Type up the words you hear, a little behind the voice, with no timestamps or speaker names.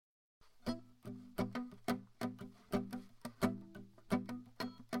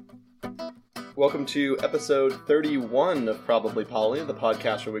Welcome to episode 31 of Probably Polly, the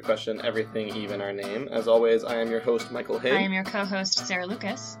podcast where we question everything, even our name. As always, I am your host, Michael Haig. I am your co-host, Sarah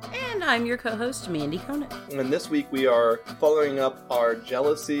Lucas. And I'm your co-host, Mandy Conant. And this week we are following up our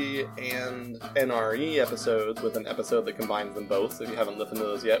jealousy and NRE episodes with an episode that combines them both. So if you haven't listened to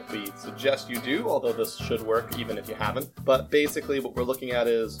those yet, we suggest you do, although this should work even if you haven't. But basically what we're looking at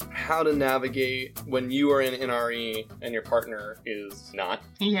is how to navigate when you are in NRE and your partner is not.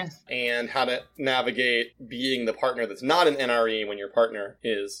 Yes. And how to navigate being the partner that's not in NRE when your partner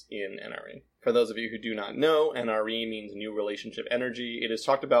is in NRE. For those of you who do not know, NRE means new relationship energy. It is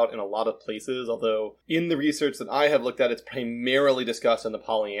talked about in a lot of places, although in the research that I have looked at, it's primarily discussed in the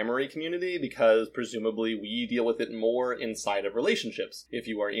polyamory community because presumably we deal with it more inside of relationships. If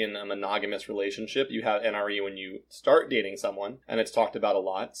you are in a monogamous relationship, you have NRE when you start dating someone, and it's talked about a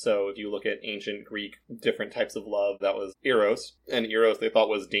lot. So if you look at ancient Greek, different types of love, that was Eros. And Eros they thought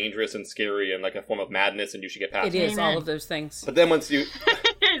was dangerous and scary and like a form of madness and you should get past it. It is all of those things. But then once you...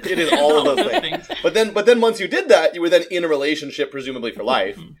 It is all of those things. But then once you did that, you were then in a relationship, presumably for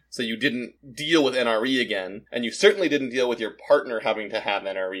life. So you didn't deal with NRE again. And you certainly didn't deal with your partner having to have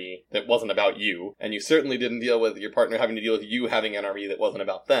NRE that wasn't about you. And you certainly didn't deal with your partner having to deal with you having NRE that wasn't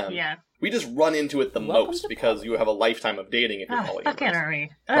about them. Yeah. We just run into it the most because you have a lifetime of dating if you're polyamorous. Fuck NRE.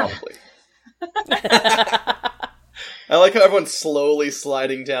 Probably. I like how everyone's slowly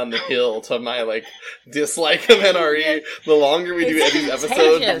sliding down the hill to my, dislike of NRE. The longer we do these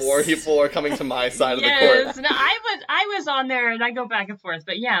episodes, the more people are coming to my side of the court. No, I was on there, and I go back and forth.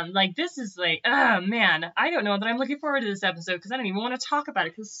 But yeah, this is man, I don't know that I'm looking forward to this episode, because I don't even want to talk about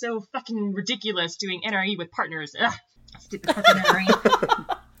it, because it's so fucking ridiculous doing NRE with partners. Ugh, stupid fucking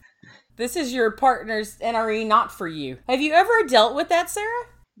NRE. This is your partner's NRE, not for you. Have you ever dealt with that, Sarah?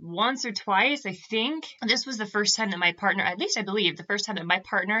 Once or twice, I think. This was the first time that my partner, at least I believe, the first time that my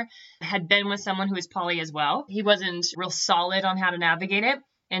partner had been with someone who was poly as well. He wasn't real solid on how to navigate it.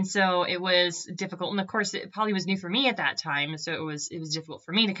 And so it was difficult. And of course, poly was new for me at that time. So it was difficult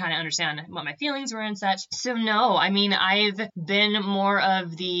for me to kind of understand what my feelings were and such. So no, I mean, I've been more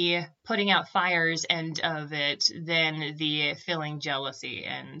of the putting out fires end of it than the feeling jealousy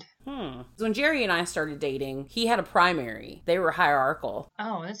end. When Jerry and I started dating, he had a primary. They were hierarchical.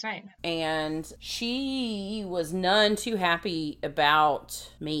 Oh, that's right. And she was none too happy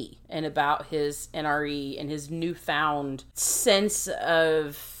about me and about his NRE and his newfound sense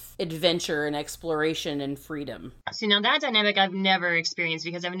of adventure and exploration and freedom. See, now that dynamic I've never experienced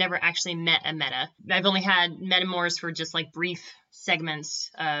because I've never actually met a meta. I've only had metamors for just brief segments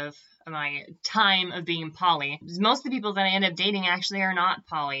of my time of being poly. Most of the people that I end up dating actually are not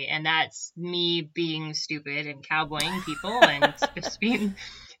poly, and that's me being stupid and cowboying people and just being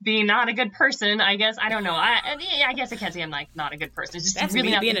not a good person, I guess. I don't know. I guess I can't say I'm not a good person. It's just that's really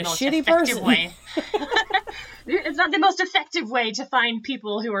me not being the a most shitty effective person. way. It's not the most effective way to find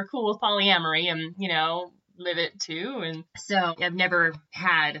people who are cool with polyamory and, live it too. And so I've never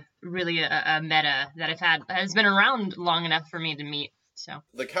had really a meta that has been around long enough for me to meet. So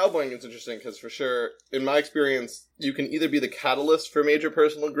the cowboying is interesting because for sure, in my experience, you can either be the catalyst for major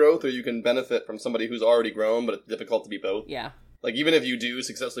personal growth or you can benefit from somebody who's already grown, but it's difficult to be both. Yeah. Even if you do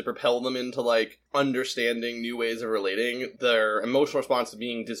successfully propel them into, understanding new ways of relating, their emotional response to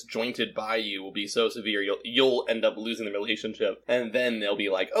being disjointed by you will be so severe, you'll end up losing the relationship. And then they'll be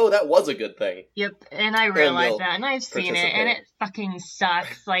like, oh, that was a good thing. Yep, and I realize that, and I've seen it, and it fucking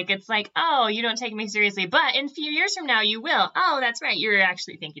sucks. It's oh, you don't take me seriously, but in a few years from now, you will. Oh, that's right, you're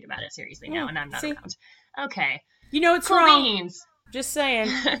actually thinking about it seriously now, and I'm not around. Okay. You know it's cool wrong. Beans. Just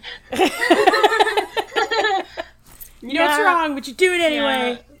saying. You know it's wrong, but you do it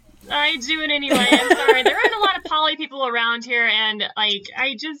anyway. Yeah, I do it anyway. I'm sorry. There aren't a lot of poly people around here, and I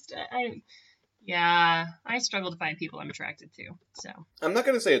struggle to find people I'm attracted to. So I'm not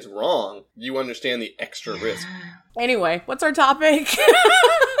going to say it's wrong. You understand the extra risk. Anyway, what's our topic?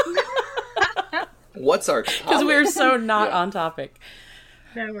 What's our topic? Because we're so not on topic.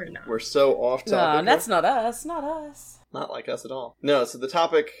 No, we're not. We're so off topic. No, that's not us. Not us. Not like us at all. No, so the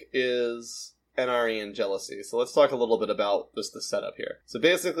topic is NRE and jealousy. So let's talk a little bit about just the setup here. So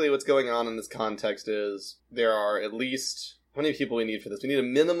basically what's going on in this context is there are at least... How many people we need for this? We need a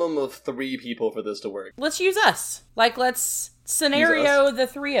minimum of 3 people for this to work. Let's use us. Let's scenario the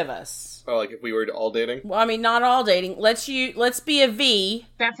 3 of us. Oh, if we were all dating? Well, I mean, not all dating. Let's be a V.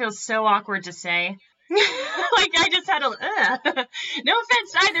 That feels so awkward to say. I just had a... No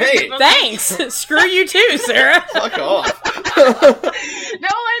offense either. Hey, thanks. Screw you too, Sarah. Fuck off. No,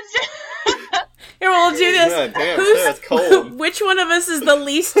 it's just... Here, we'll do this. Yeah, damn, Sarah's cold. Which one of us is the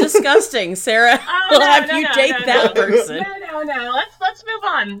least disgusting, Sarah? We'll have you date that person. No, no. Let's move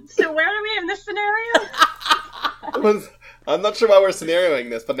on. So where are we in this scenario? I'm not sure why we're scenarioing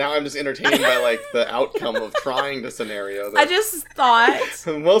this, but now I'm just entertained by, like, the outcome of trying the scenario. I just thought...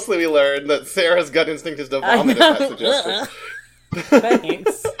 Mostly we learned that Sarah's gut instinct is to vomit at that suggestion.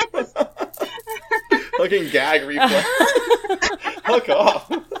 Thanks. Fucking gag reflex. Fuck off.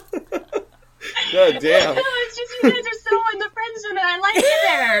 God damn. No, it's just you guys are so in the friend zone and I like you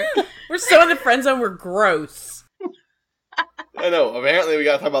there. We're so in the friend zone, we're gross. I know. Apparently, we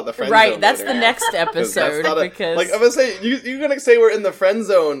gotta talk about the friend zone. Right, that's later. the next episode. Because like I'm gonna say, you're gonna say we're in the friend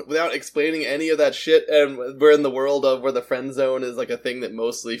zone without explaining any of that shit, and we're in the world of where the friend zone is like a thing that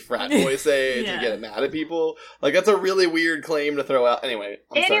mostly frat boys say to get mad at people. Like that's a really weird claim to throw out. Anyway,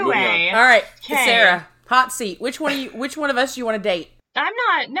 sorry, moving on. All right, okay. Sarah, hot seat. Which one of us do you want to date? I'm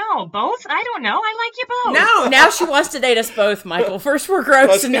not. No, both. I don't know. I like you both. No, now she wants to date us both, Michael. First we're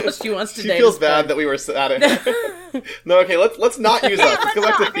gross, and now she wants to date us. She feels bad that we were at it. No, okay, let's not use that. Let's go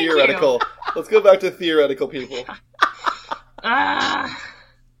back to theoretical. Let's go back to theoretical people. I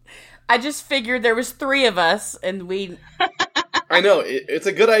just figured there was 3 of us, and we... I know, it's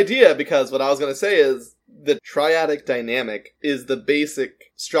a good idea, because what I was going to say is the triadic dynamic is the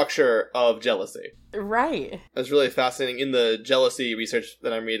basic structure of jealousy. Right. That's really fascinating. In the jealousy research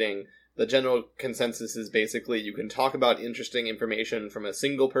that I'm reading, the general consensus is basically you can talk about interesting information from a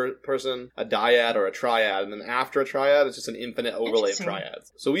single person, a dyad, or a triad, and then after a triad, it's just an infinite overlay of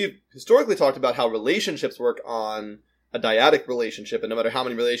triads. So we've historically talked about how relationships work on a dyadic relationship, and no matter how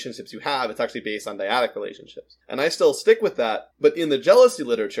many relationships you have, it's actually based on dyadic relationships. And I still stick with that, but in the jealousy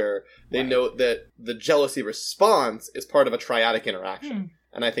literature, they note that the jealousy response is part of a triadic interaction.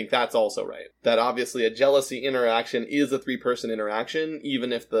 And I think that's also right. That obviously a jealousy interaction is a 3-person interaction,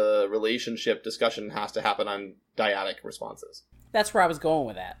 even if the relationship discussion has to happen on dyadic responses. That's where I was going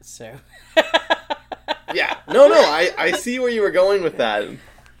with that, so... Yeah. No, I see where you were going with that.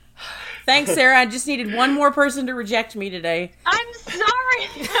 Thanks, Sarah. I just needed one more person to reject me today. I'm sorry.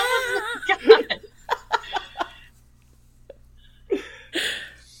 Oh my God.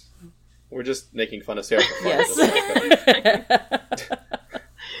 We're just making fun of Sarah for fun. Yes.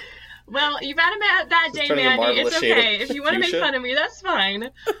 Well, you've had a bad day, Mandy. It's okay. If you want to make fun of me, that's fine.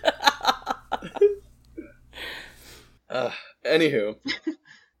 Anywho.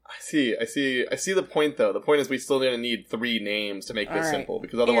 I see the point, though. The point is we still going to need 3 names to make this simple,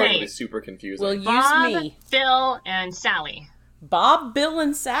 because otherwise it'll be super confusing. We'll use Bob, me. Phil, and Sally. Bob, Bill,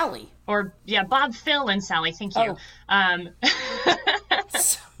 and Sally. Or, yeah, Bob, Phil, and Sally. Thank you.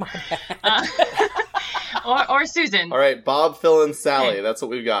 Or Susan. All right, Bob, Phil, and Sally. Okay. That's what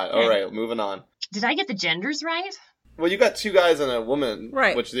we've got. All right, moving on. Did I get the genders right? Well, you got 2 guys and a woman,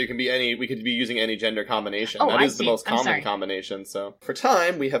 right? Which there can be any. We could be using any gender combination. That is the most common combination. So, for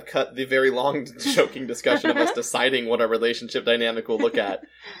time, we have cut the very long, joking discussion of us deciding what our relationship dynamic will look at.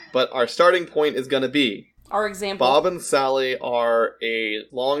 But our starting point is going to be our example. Bob and Sally are a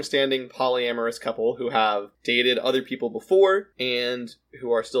long-standing polyamorous couple who have dated other people before and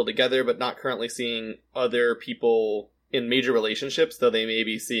who are still together, but not currently seeing other people in major relationships, though they may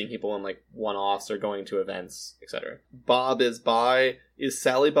be seeing people in like one-offs or going to events, etc. Bob is bi. Is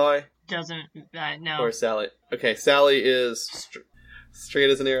Sally bi? Doesn't no. Or Sally? Okay, Sally is straight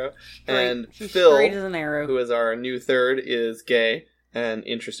as an arrow, and She's Phil, straight as an arrow, who is our new third, is gay and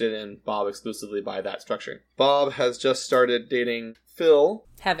interested in Bob exclusively by that structure. Bob has just started dating Phil.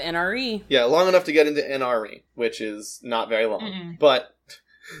 Have NRE. Yeah, long enough to get into NRE, which is not very long, but.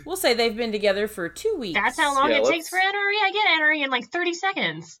 We'll say they've been together for 2 weeks. That's how long it takes for NRE? I get NRE in like 30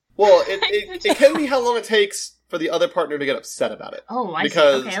 seconds. Well, it can be how long it takes for the other partner to get upset about it. Oh, I see.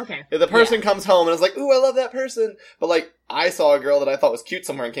 Okay. If the person comes home and is like, ooh, I love that person. But like, I saw a girl that I thought was cute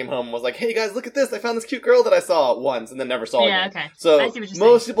somewhere and came home and was like, hey guys, look at this. I found this cute girl that I saw once and then never saw again. Okay. So I see what you're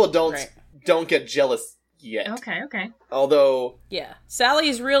most saying. people don't get jealous yet. Okay. Although... Yeah.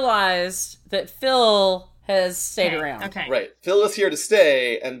 Sally's realized that Phil has stayed around. Okay. Right. Phil is here to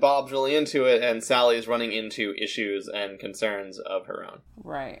stay, and Bob's really into it, and Sally's running into issues and concerns of her own.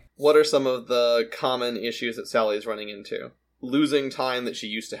 Right. What are some of the common issues that Sally's running into? Losing time that she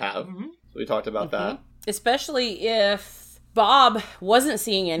used to have. So we talked about that. Especially if Bob wasn't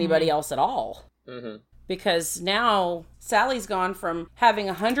seeing anybody else at all. Because now Sally's gone from having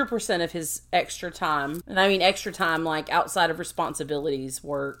 100% of his extra time, and I mean extra time like outside of responsibilities,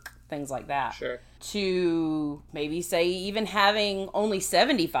 work, things like that. Sure. To maybe say even having only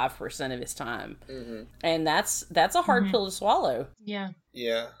 75% of his time. Mm-hmm. And that's a hard pill to swallow. Yeah.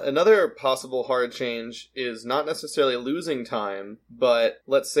 Yeah. Another possible hard change is not necessarily losing time, but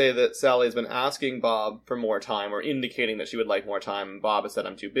let's say that Sally's been asking Bob for more time or indicating that she would like more time. And Bob has said,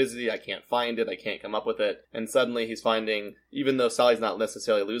 I'm too busy, I can't find it, I can't come up with it. And suddenly he's finding, even though Sally's not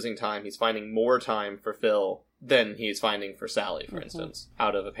necessarily losing time, he's finding more time for Phil than he's finding for Sally, for instance,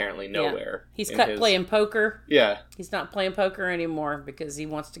 out of apparently nowhere. He's playing poker. Yeah. He's not playing poker anymore because he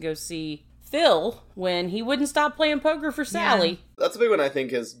wants to go see Phil when he wouldn't stop playing poker for Sally. Yeah. That's a big one, I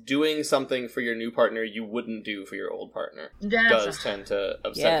think, is doing something for your new partner you wouldn't do for your old partner. Does tend to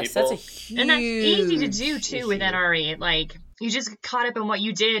upset people. That's a huge And that's easy to do, too, issue. with NRE. Like, you just get caught up in what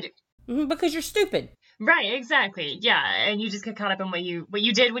you did. Because you're stupid. Right, exactly. Yeah, and you just get caught up in what you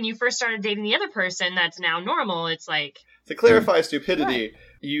did when you first started dating the other person that's now normal. It's like... To clarify stupidity,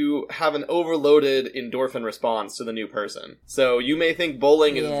 you have an overloaded endorphin response to the new person. So you may think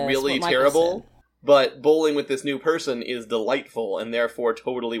bowling is really terrible, but bowling with this new person is delightful and therefore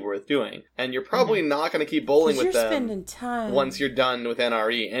totally worth doing. And you're probably not going to keep bowling with them once you're done with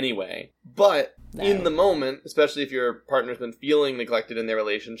NRE anyway. But in the moment, especially if your partner's been feeling neglected in their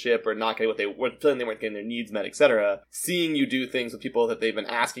relationship or not getting what they were feeling they weren't getting their needs met, etc., seeing you do things with people that they've been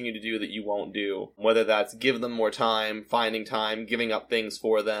asking you to do that you won't do, whether that's give them more time, finding time, giving up things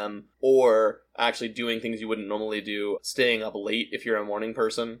for them, or actually doing things you wouldn't normally do, staying up late if you're a morning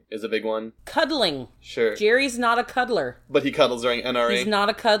person is a big one. Cuddling. Sure. Jerry's not a cuddler. But he cuddles during NRE. He's not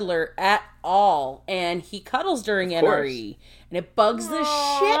a cuddler at all. And he cuddles during NRE. And it bugs the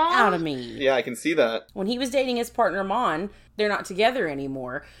shit out of me. Yeah, I can see that. When he was dating his partner, Mon, they're not together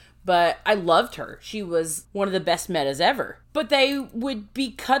anymore. But I loved her. She was one of the best metas ever. But they would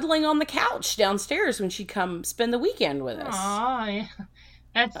be cuddling on the couch downstairs when she'd come spend the weekend with us. Aww, yeah.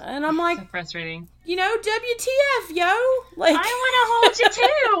 And I'm like, so frustrating. You know, WTF, yo? Like, I want to hold you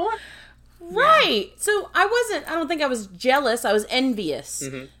too. Right. Yeah. So I don't think I was jealous. I was envious.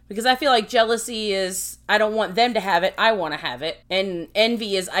 Mm-hmm. Because I feel like jealousy is, I don't want them to have it, I want to have it. And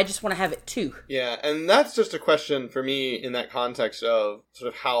envy is, I just want to have it too. Yeah, and that's just a question for me in that context of sort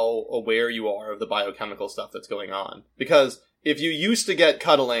of how aware you are of the biochemical stuff that's going on. Because if you used to get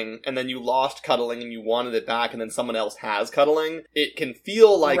cuddling, and then you lost cuddling, and you wanted it back, and then someone else has cuddling, it can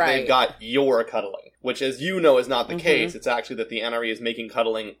feel like they've got your cuddling. Which, as you know, is not the case. It's actually that the NRE is making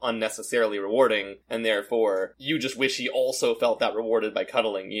cuddling unnecessarily rewarding, and therefore, you just wish he also felt that rewarded by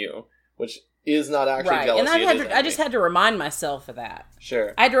cuddling you. Which is not actually jealousy. And I just had to remind myself of that.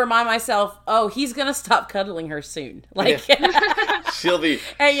 Sure. I had to remind myself, oh, he's gonna stop cuddling her soon. Like, she'll be...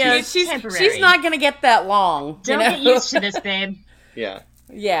 And, you know, she's not gonna get that long. Don't get used to this, babe. Yeah.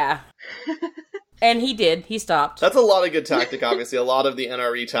 Yeah. And he did. He stopped. That's a lot of good tactic, obviously. A lot of the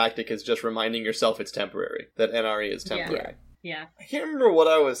NRE tactic is just reminding yourself it's temporary. That NRE is temporary. Yeah. I can't remember what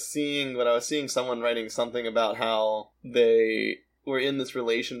I was seeing, but I was seeing someone writing something about how they were in this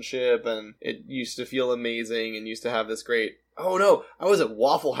relationship and it used to feel amazing and used to have this great... Oh no, I was at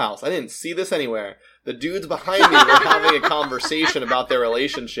Waffle House. I didn't see this anywhere. The dudes behind me were having a conversation about their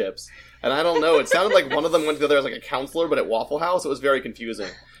relationships. And I don't know, it sounded like one of them went together as like a counselor, but at Waffle House, it was very confusing.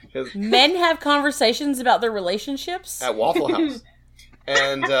 Men have conversations about their relationships? At Waffle House.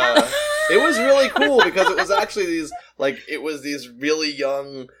 And it was really cool because it was actually these really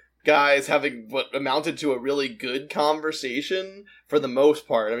young guys having what amounted to a really good conversation for the most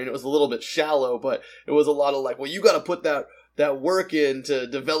part. I mean, it was a little bit shallow, but it was a lot of like, well, you gotta put that work in to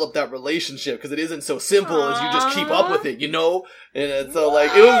develop that relationship because it isn't so simple as you just keep up with it, you know? And so, like,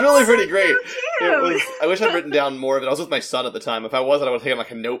 it was really pretty great. It was. I wish I'd written down more of it. I was with my son at the time. If I wasn't, I would have taken,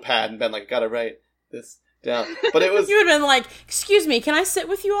 like, a notepad and been like, gotta write this down. But it was... You would have been like, excuse me, can I sit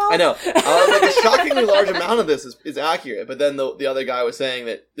with you all? I know. Like, a shockingly large amount of this is accurate. But then the other guy was saying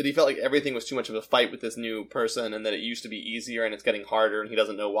that he felt like everything was too much of a fight with this new person and that it used to be easier and it's getting harder and he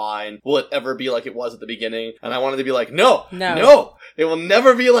doesn't know why. And will it ever be like it was at the beginning? And I wanted to be like, no! It will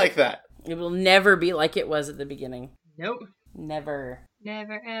never be like that. It will never be like it was at the beginning. Nope. Never.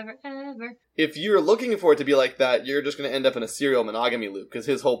 Never, ever, ever. If you're looking for it to be like that, you're just going to end up in a serial monogamy loop. Because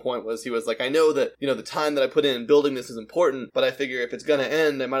his whole point was, he was like, I know that, you know, the time that I put in building this is important, but I figure if it's going to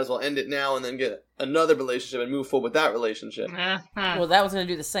end, I might as well end it now and then get another relationship and move forward with that relationship. Well, that was going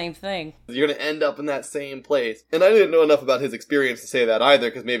to do the same thing. You're going to end up in that same place. And I didn't know enough about his experience to say that either,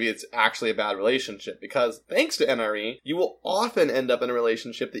 because maybe it's actually a bad relationship. Because thanks to NRE, you will often end up in a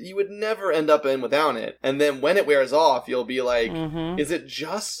relationship that you would never end up in without it. And then when it wears off, you'll be like, is it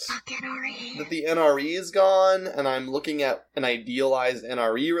just that the NRE is gone and I'm looking at an idealized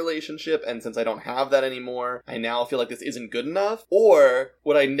NRE relationship, and since I don't have that anymore, I now feel like this isn't good enough? Or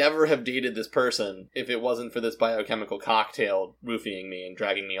would I never have dated this person if it wasn't for this biochemical cocktail roofing me and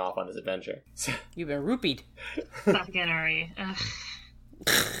dragging me off on this adventure? You've been rupeed. Fuck NRE.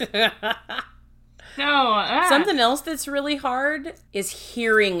 No. Something else that's really hard is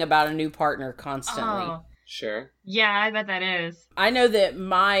hearing about a new partner constantly. Oh. Sure. Yeah, I bet that is. I know that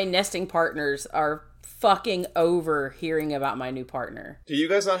my nesting partners are fucking over hearing about my new partner. Do you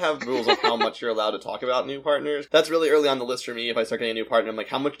guys not have rules of how much you're allowed to talk about new partners? That's really early on the list for me. If I start getting a new partner, I'm like,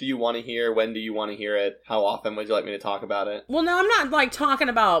 how much do you want to hear? When do you want to hear it? How often would you like me to talk about it? Well, no, I'm not like talking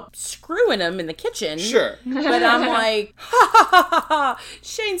about screwing them in the kitchen. Sure. But I'm like, ha ha ha ha ha.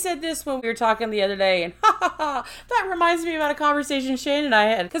 Shane said this when we were talking the other day, and ha ha ha. That reminds me about a conversation Shane and I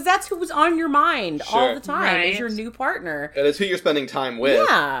had. Because that's who was on your mind all the time, is your new partner. And it's who you're spending time with.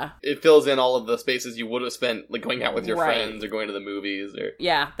 Yeah. It fills in all of the spaces you would have spent, like going out with your friends or going to the movies. Or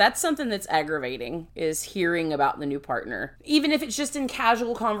yeah, that's something that's aggravating, is hearing about the new partner. Even if it's just in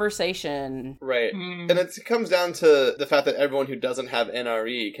casual conversation. Right. And it comes down to the fact that everyone who doesn't have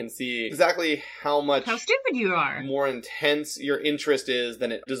NRE can see exactly how stupid you are. More intense your interest is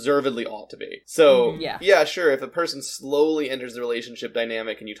than it deservedly ought to be. So, yeah, sure, if a person slowly enters the relationship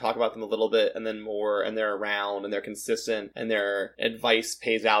dynamic and you talk about them a little bit and then more, and they're around and they're consistent and their advice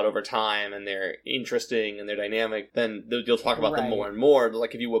pays out over time and they're interesting and they're dynamic, then you'll talk about them more and more,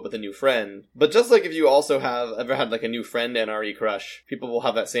 like if you would with a new friend. But just like if you also have ever had like a new friend NRE crush, people will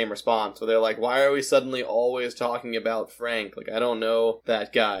have that same response where they're like, why are we suddenly always talking about Frank? Like, I don't know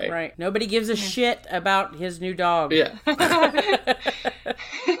that guy. Right. Nobody gives a shit about his new dog. Yeah.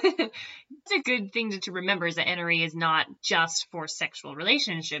 It's a good thing to remember is that NRE is not just for sexual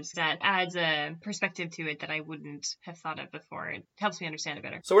relationships. That adds a perspective to it that I wouldn't have thought of before. It helps me understand it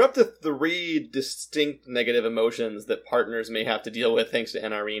better. So we're up to 3 distinct negative emotions that partners may have to deal with thanks to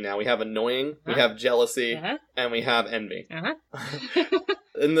NRE now. We have annoying, we have jealousy, and we have envy.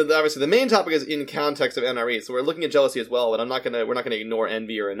 And obviously the main topic is in context of NRE, so we're looking at jealousy as well, but we're not gonna ignore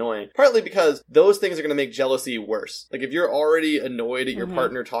envy or annoying. Partly because those things are gonna make jealousy worse. Like if you're already annoyed at your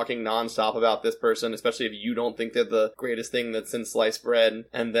partner talking nonstop about this person, especially if you don't think they're the greatest thing that's in sliced bread,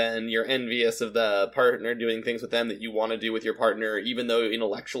 and then you're envious of the partner doing things with them that you want to do with your partner, even though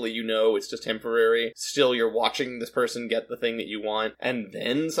intellectually you know it's just temporary, still you're watching this person get the thing that you want, and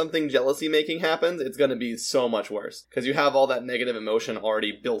then something jealousy making happens, it's gonna be so much worse. Because you have all that negative emotion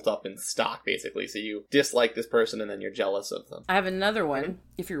already built up in stock, basically. So you dislike this person and then you're jealous of them. I have another one,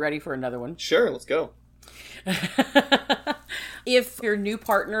 if you're ready for another one. Sure, let's go. If your new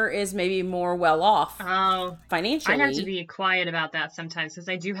partner is maybe more well off financially. I have to be quiet about that sometimes because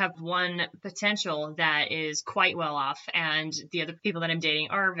I do have one potential that is quite well off, and the other people that I'm dating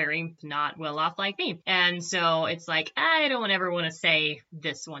are very not well off like me. And so it's like, I don't ever want to say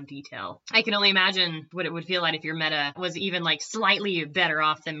this one detail. I can only imagine what it would feel like if your meta was even like slightly better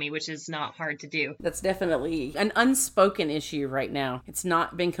off than me, which is not hard to do. That's definitely an unspoken issue right now. It's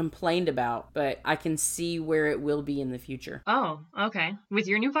not been complained about, but I can see where it will be in the future. Oh, okay. With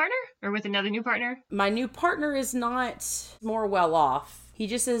your new partner or with another new partner? My new partner is not more well off. He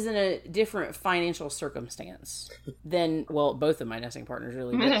just is in a different financial circumstance than, well, both of my nesting partners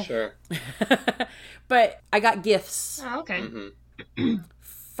really did. Sure. But I got gifts. Oh, okay.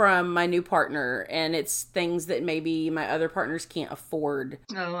 From my new partner, and it's things that maybe my other partners can't afford.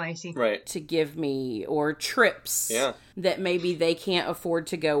 Oh, I see. Right. To give me, or trips that maybe they can't afford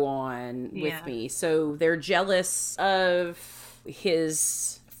to go on with me. So they're jealous of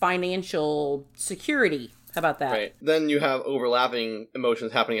his financial security. How about that? Right. Then you have overlapping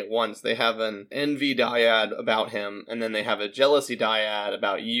emotions happening at once. They have an envy dyad about him, and then they have a jealousy dyad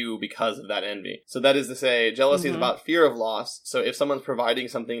about you because of that envy. So that is to say, jealousy is about fear of loss. So if someone's providing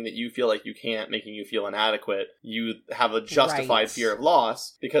something that you feel like you can't, making you feel inadequate, you have a justified fear of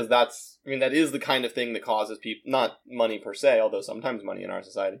loss, because that's, I mean, that is the kind of thing that causes people, not money per se, although sometimes money in our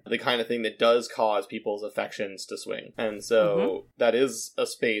society, the kind of thing that does cause people's affections to swing. And so that is a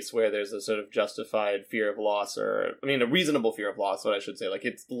space where there's a sort of justified fear of loss, or, I mean, a reasonable fear of loss, what I should say. Like,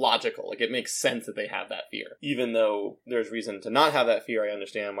 it's logical. Like, it makes sense that they have that fear. Even though there's reason to not have that fear, I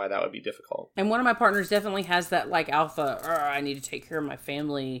understand why that would be difficult. And one of my partners definitely has that, like, alpha, I need to take care of my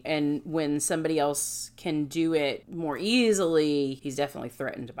family. And when somebody else can do it more easily, he's definitely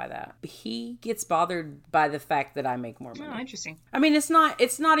threatened by that. he gets bothered by the fact that I make more money. Oh, interesting. I mean, it's not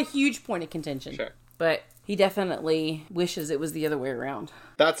a huge point of contention. Sure. But he definitely wishes it was the other way around.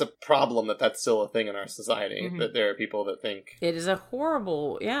 That's a problem that's still a thing in our society, that there are people that think... It is a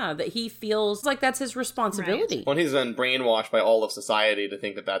horrible, that he feels like that's his responsibility. Right. Well, he's been brainwashed by all of society to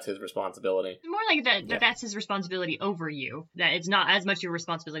think that that's his responsibility. More like that's his responsibility over you. That it's not as much your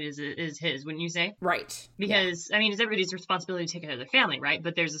responsibility as it is his, wouldn't you say? Right. Because, I mean, it's everybody's responsibility to take care of their family, right?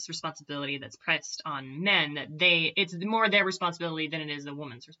 But there's this responsibility that's pressed on men that it's more their responsibility than it is a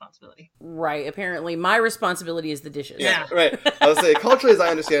woman's responsibility. Right. Apparently, my responsibility is the dishes. Yeah. Right. I would say, culturally, as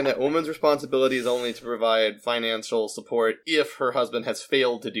I understand it, a woman's responsibility is only to provide financial support if her husband has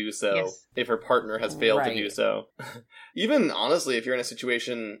failed to do so, Yes. if her partner has failed to Right. do so. Even, honestly, if you're in a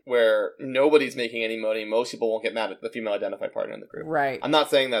situation where nobody's making any money, most people won't get mad at the female-identified partner in the group. Right. I'm not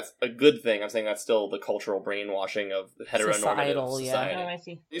saying that's a good thing. I'm saying that's still the cultural brainwashing of the heteronormative Societal, yeah. society. Oh, I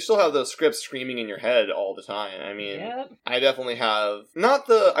see. You still have those scripts screaming in your head all the time. I mean, Yep. I definitely have, not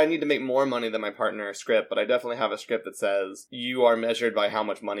the I need to make more money than my partner script, but I definitely have a script that says you are measured by how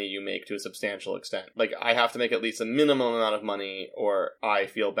much money you make to a substantial extent. Like, I have to make at least a minimum amount of money or I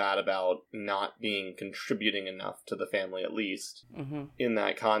feel bad about not being contributing enough to the family at least. Mm-hmm. In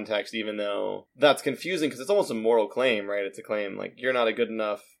that context, even though that's confusing because it's almost a moral claim, right? It's a claim like you're not a good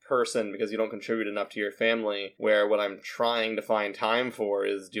enough person because you don't contribute enough to your family, where what I'm trying to find time for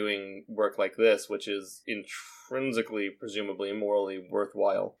is doing work like this, which is intrinsically, presumably, morally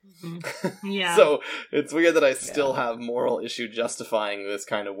worthwhile. Mm-hmm. Yeah. So it's weird that I still have moral issue justifying this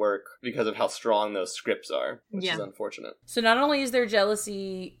kind of work because of how strong those scripts are, which is unfortunate. So not only is there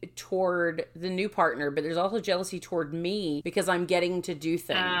jealousy toward the new partner, but there's also jealousy toward me because I'm getting to do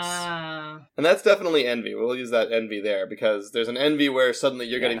things. And that's definitely envy. We'll use that envy there because there's an envy where suddenly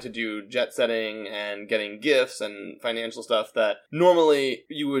you're getting to do jet setting and getting gifts and financial stuff that normally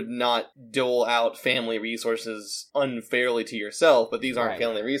you would not dole out family resources unfairly to yourself, but these aren't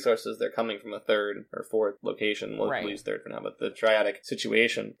family resources. They're coming from a third or fourth location. We'll use third for now, but the triadic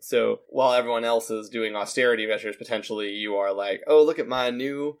situation. So while everyone else is doing austerity measures, potentially you are like, oh, look at my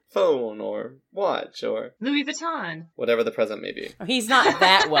new phone or watch or Louis Vuitton. Whatever the present may be. He's not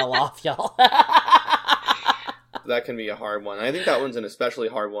that well off, y'all. That can be a hard one. I think that one's an especially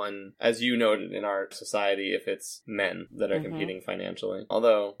hard one, as you noted, in our society, if it's men that are competing financially.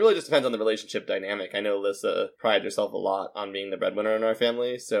 Although, it really just depends on the relationship dynamic. I know Alyssa prides herself a lot on being the breadwinner in our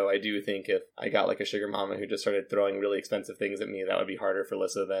family, so I do think if I got like a sugar mama who just started throwing really expensive things at me, that would be harder for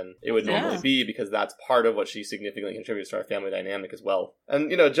Alyssa than it would normally be, because that's part of what she significantly contributes to our family dynamic as well. And,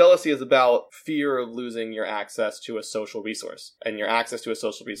 you know, jealousy is about fear of losing your access to a social resource. And your access to a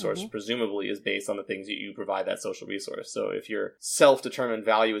social resource, presumably, is based on the things that you provide that social resource. So if your self-determined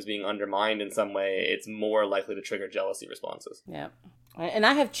value is being undermined in some way, it's more likely to trigger jealousy responses. Yeah. And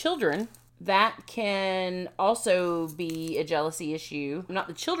I have children. That can also be a jealousy issue. Not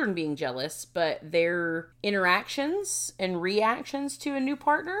the children being jealous, but their interactions and reactions to a new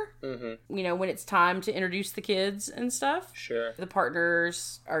partner. Mm-hmm. You know, when it's time to introduce the kids and stuff. Sure. The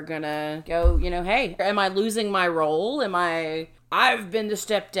partners are gonna go, you know, hey, am I losing my role? I've been the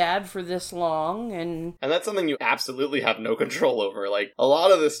stepdad for this long, and that's something you absolutely have no control over. Like, a lot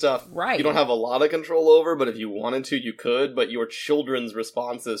of this stuff, you don't have a lot of control over, but if you wanted to, you could, but your children's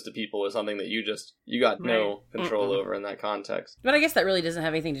responses to people is something that you got no control over in that context. But I guess that really doesn't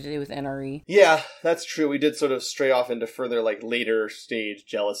have anything to do with NRE. Yeah, that's true. We did sort of stray off into further, like, later stage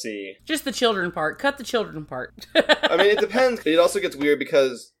jealousy. Just the children part. Cut the children part. I mean, it depends. It also gets weird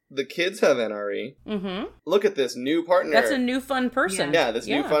because the kids have NRE. Mm-hmm. Look at this new partner. That's a new fun person. Yeah, this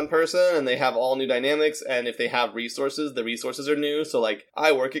new fun person, and they have all new dynamics, and if they have resources, the resources are new. So, like,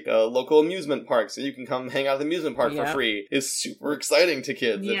 I work at a local amusement park, so you can come hang out at the amusement park for free. Is super exciting to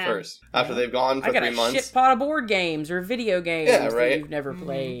kids at first. After they've gone for 3 months. I got a shit pot of board games or video games that you've never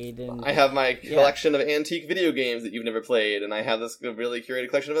played. And I have my collection of antique video games that you've never played, and I have this really curated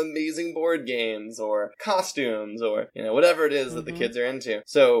collection of amazing board games, or costumes, or, you know, whatever it is that the kids are into.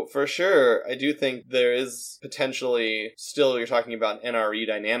 So, for sure, I do think there is potentially still, you're talking about an NRE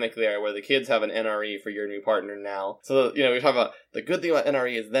dynamic there, where the kids have an NRE for your new partner now. So, you know, we're talking about the good thing about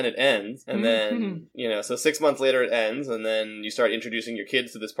NRE is then it ends, and then, you know, so 6 months later it ends, and then you start introducing your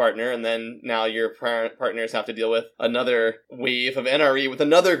kids to this partner, and then now your partners have to deal with another wave of NRE with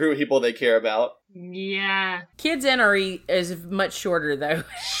another group of people they care about. Yeah. Kids NRE is much shorter, though.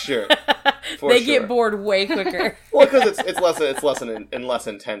 Sure. They get bored way quicker. Well, because it's less an less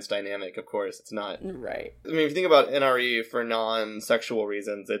intense dynamic, of course. It's not. Right. I mean, if you think about NRE for non-sexual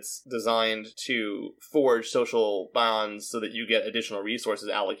reasons, it's designed to forge social bonds so that you get get additional resources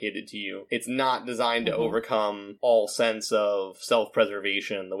allocated to you. It's not designed to Mhm. overcome all sense of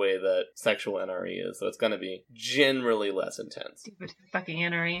self-preservation the way that sexual NRE is. So it's going to be generally less intense. Stupid fucking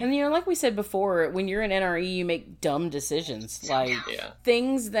NRE. And like we said before, when you're in NRE, you make dumb decisions. Like Yeah.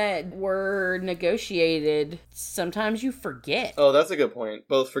 things that were negotiated, sometimes you forget. Oh, that's a good point.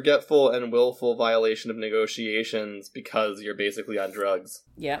 Both forgetful and willful violation of negotiations because you're basically on drugs.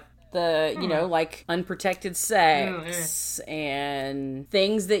 Yep. Like unprotected sex and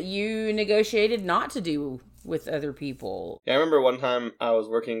things that you negotiated not to do with other people. Yeah, I remember one time I was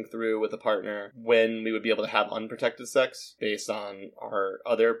working through with a partner when we would be able to have unprotected sex based on our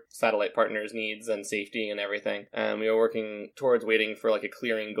other satellite partners' needs and safety and everything. And we were working towards waiting for like a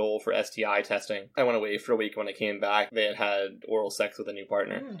clearing goal for STI testing. I went away for a week. When I came back, they had had oral sex with a new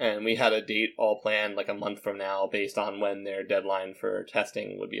partner. And we had a date all planned like a month from now based on when their deadline for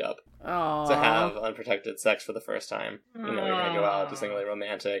testing would be up. Oh, To have unprotected sex for the first time. You know, you're gonna go out, do something really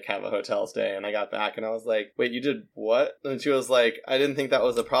romantic, have a hotel stay. And I got back and I was like, wait, you did what? And she was like, I didn't think that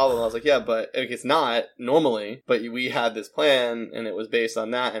was a problem. I was like, yeah, but it's not normally, but we had this plan and it was based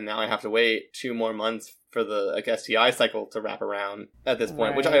on that, and now I have to wait 2 more months for the STI cycle to wrap around at this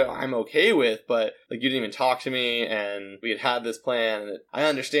point, which I'm okay with, but like you didn't even talk to me, and we had this plan. And I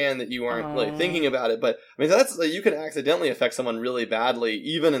understand that you weren't really thinking about it, but I mean, that's like, you can accidentally affect someone really badly,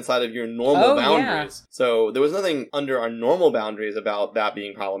 even inside of your normal boundaries. Yeah. So there was nothing under our normal boundaries about that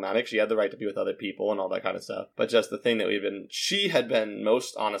being problematic. She had the right to be with other people and all that kind of stuff, but just the thing that she had been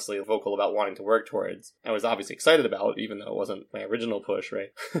most honestly vocal about wanting to work towards, and was obviously excited about, even though it wasn't my original push,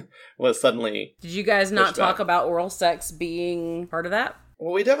 right? was suddenly. Did you guys not talk about oral sex being part of that?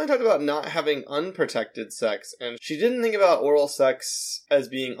 Well, we definitely talked about not having unprotected sex, and she didn't think about oral sex as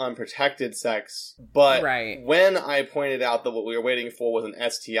being unprotected sex, but when I pointed out that what we were waiting for was an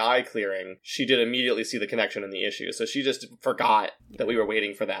STI clearing, she did immediately see the connection in the issue, so she just forgot that we were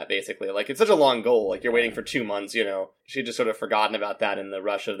waiting for that, basically. Like, it's such a long goal, like, you're waiting for 2 months, you know. She just sort of forgotten about that in the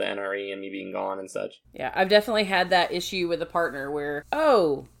rush of the NRE and me being gone and such. Yeah, I've definitely had that issue with a partner where,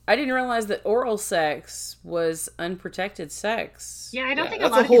 I didn't realize that oral sex was unprotected sex. Yeah, I don't think a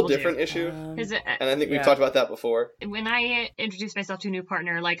lot of people do. That's a whole different issue. And I think we've Yeah. talked about that before. When I introduce myself to a new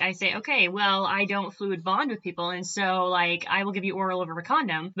partner, like I say, okay, well, I don't fluid bond with people, and so like I will give you oral over a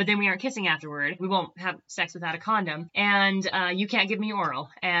condom, but then we aren't kissing afterward. We won't have sex without a condom, and you can't give me oral,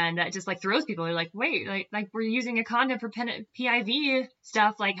 and that just like throws people. They're like, wait, like we're using a condom for PIV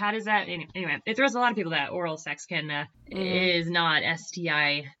stuff. Like, how does that? Anyway, it throws a lot of people that oral sex is not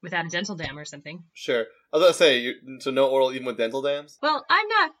STI without a dental dam or something. Sure. I was gonna say, so no oral even with dental dams? Well, I'm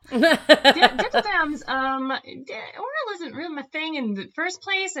not. Dental dams, oral isn't really my thing in the first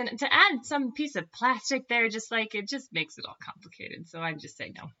place, and to add some piece of plastic there, it just makes it all complicated, so I just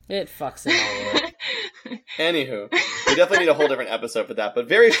say no. It fucks it all up. Anywho, we definitely need a whole different episode for that, but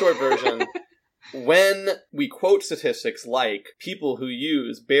very short version. When we quote statistics like people who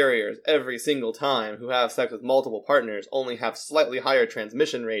use barriers every single time, who have sex with multiple partners, only have slightly higher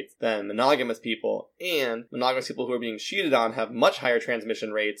transmission rates than monogamous people, and monogamous people who are being cheated on have much higher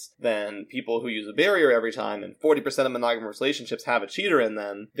transmission rates than people who use a barrier every time, and 40% of monogamous relationships have a cheater in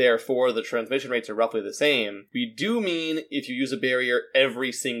them, therefore the transmission rates are roughly the same. We do mean if you use a barrier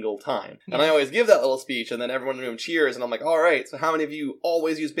every single time. And I always give that little speech, and then everyone in the room cheers, and I'm like, alright, so how many of you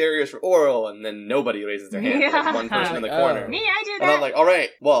always use barriers for oral? And then nobody raises their hand. Like one person in the corner. Me, I do that. And I'm like, all right,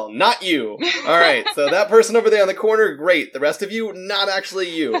 well, not you. All right, so that person over there in the corner, great. The rest of you, not actually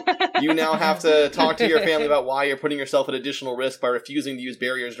you. You now have to talk to your family about why you're putting yourself at additional risk by refusing to use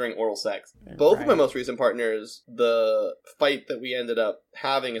barriers during oral sex. Both of my most recent partners, the fight that we ended up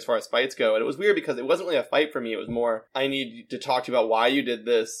having as far as fights go, and it was weird because it wasn't really a fight for me. It was more, I need to talk to you about why you did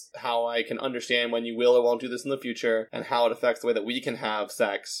this, how I can understand when you will or won't do this in the future, and how it affects the way that we can have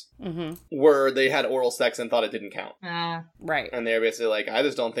sex. Where they had oral sex and thought it didn't count. Right. And they're basically like, I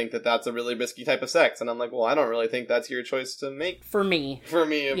just don't think that that's a really risky type of sex. And I'm like, well, I don't really think that's your choice to make. For me.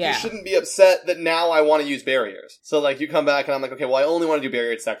 You shouldn't be upset that now I want to use barriers. So like you come back and I'm like, okay, well, I only want to do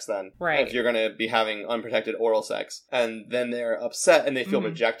barriered sex then. Right. If you're going to be having unprotected oral sex. And then they're upset and they feel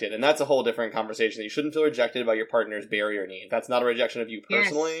rejected. And that's a whole different conversation. You shouldn't feel rejected by your partner's barrier need. That's not a rejection of you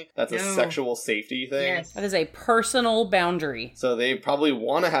personally. Yes. That's a sexual safety thing. Yes. That is a personal boundary. So they probably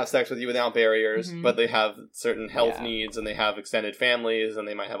want to have sex with you without barriers, but they have certain health needs and they have extended families and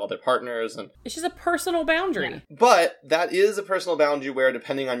they might have other partners. And it's just a personal boundary. Yeah. But that is a personal boundary where,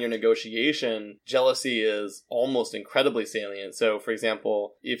 depending on your negotiation, jealousy is almost incredibly salient. So, for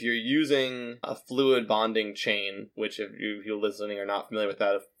example, if you're using a fluid bonding chain, which if you're listening are not familiar with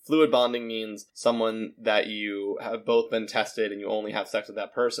that, a Fluid bonding means someone that you have both been tested and you only have sex with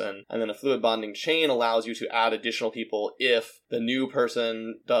that person. And then a fluid bonding chain allows you to add additional people if the new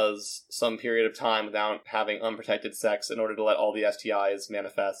person does some period of time without having unprotected sex in order to let all the STIs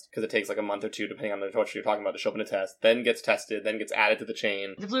manifest, because it takes like a month or two, depending on what you're talking about, to show up in a test, then gets tested, then gets added to the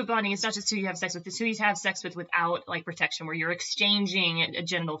chain. The fluid bonding is not just who you have sex with, it's who you have sex with without like protection, where you're exchanging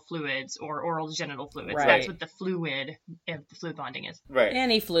genital fluids or oral genital fluids. Right. That's what the fluid bonding is. Right.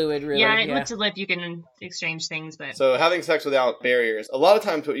 Any fluid, really. Yeah, lip to lip, you can exchange things, but So having sex without barriers, a lot of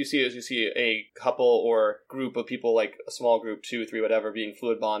times what you see is you see a couple or group of people, like a small group, 2, 3, whatever, being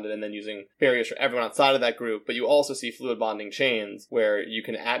fluid bonded and then using barriers for everyone outside of that group. But you also see fluid bonding chains where you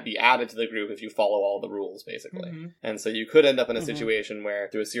can be added to the group if you follow all the rules, basically. Mm-hmm. And so you could end up in a situation where,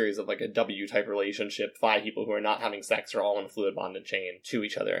 through a series of like a W-type relationship, 5 people who are not having sex are all in a fluid bonded chain to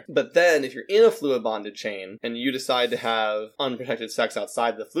each other. But then if you're in a fluid bonded chain and you decide to have unprotected sex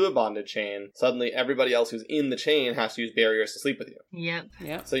outside the fluid bonded chain, suddenly everybody else who's in the chain has to use barriers to sleep with you.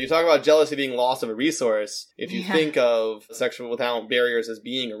 Yep. So you talk about jealousy being loss of a resource. If you think of sexual without barriers as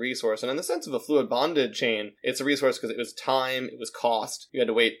being a resource, and in the sense of a fluid bonded chain, it's a resource because it was time, it was cost. You had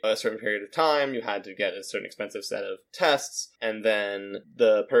to wait a certain period of time, you had to get a certain expensive set of tests, and then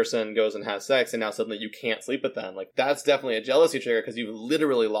the person goes and has sex, and now suddenly you can't sleep with them. Like, that's definitely a jealousy trigger because you've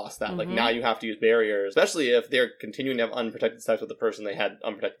literally lost that. Like, now you have to use barriers, especially if they're continuing to have unprotected sex with the person they had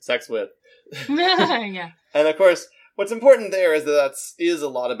unprotected sex with. Yeah. And of course, what's important there is that is a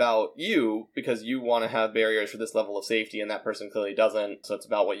lot about you, because you want to have barriers for this level of safety, and that person clearly doesn't, so it's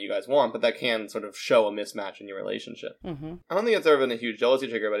about what you guys want, but that can sort of show a mismatch in your relationship. I don't think it's ever been a huge jealousy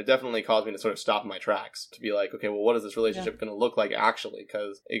trigger, but it definitely caused me to sort of stop in my tracks, to be like, okay, well, what is this relationship going to look like actually?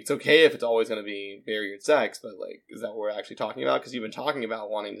 Because it's okay if it's always going to be barriered sex, but like, is that what we're actually talking about? Because you've been talking about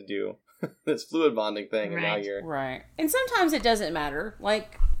wanting to do this fluid bonding thing, and now you're... Right. And sometimes it doesn't matter.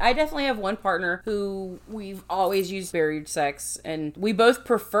 Like, I definitely have one partner who we've always used barriered sex, and we both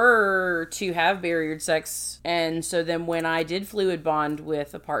prefer to have barriered sex. And so then when I did fluid bond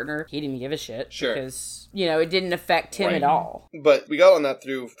with a partner, he didn't give a shit. Sure. Because, you know, it didn't affect him at all. But we got on that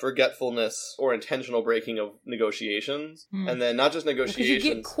through forgetfulness or intentional breaking of negotiations. And then not just negotiations. Because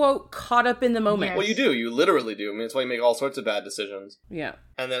you get, quote, caught up in the moment. Yes. Well, you do. You literally do. I mean, it's why you make all sorts of bad decisions. Yeah.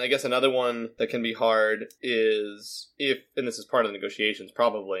 And then I guess another one that can be hard is if, and this is part of the negotiations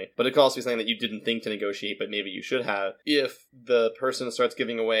probably, but it could also be something that you didn't think to negotiate, but maybe you should have, if the person starts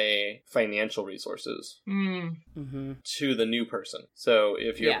giving away financial resources to the new person. So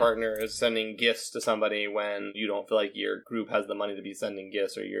if your partner is sending gifts to somebody when you don't feel like your group has the money to be sending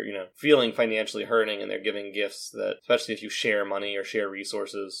gifts, or you're, feeling financially hurting and they're giving gifts that, especially if you share money or share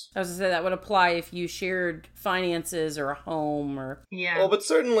resources. I was going to say that would apply if you shared finances or a home or... Yeah. Well, but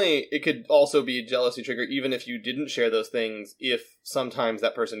certainly it could also be a jealousy trigger even if you didn't share those things, if sometimes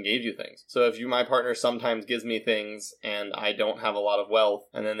that person gave you things. So if my partner sometimes gives me things and I don't have a lot of wealth,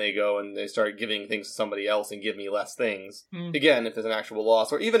 and then they go and they start giving things to somebody else and give me less things, again, if there's an actual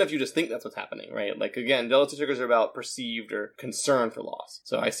loss, or even if you just think that's what's happening, right? Like, again, jealousy triggers are about perceived or concern for loss.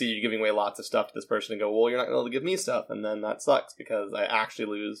 So I see you giving away lots of stuff to this person and go, well, you're not able to give me stuff, and then that sucks because I actually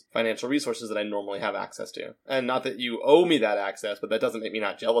lose financial resources that I normally have access to. And not that you owe me that access, but that doesn't make me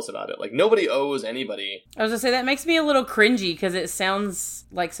not jealous about it. Like, nobody owes anybody. I was going to say, that makes me a little cringy because it sounds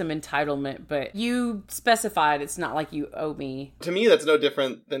like some entitlement, but you specified it's not like you owe me. To me, that's no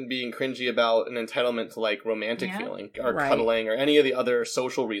different than being cringy about an entitlement to, like, romantic feeling or cuddling or any of the other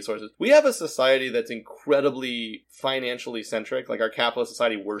social resources. We have a society that's incredibly financially centric. Like, our capitalist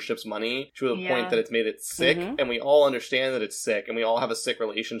society worships money to the point that it's made it sick, and we all understand that it's sick, and we all have a sick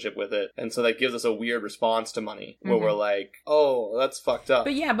relationship with it, and so that gives us a weird response to money, where we're like, oh, that's fucked up.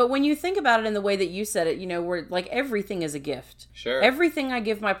 But when you think about it in the way that you said it, we're like, everything is a gift. Sure. Everything I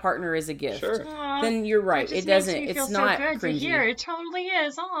give my partner is a gift. Sure. Aww, then you're right. It doesn't. It's not so good cringy. to hear. It totally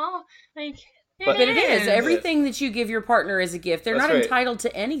is. Aw, like. But it is. Everything that you give your partner is a gift. They're That's not right. entitled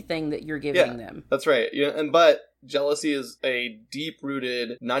to anything that you're giving them. That's right. But jealousy is a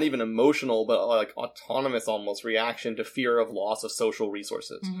deep-rooted, not even emotional, but like autonomous almost reaction to fear of loss of social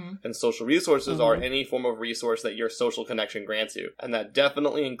resources. And social resources are any form of resource that your social connection grants you. And that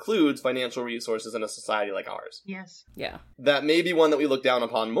definitely includes financial resources in a society like ours. Yes. Yeah. That may be one that we look down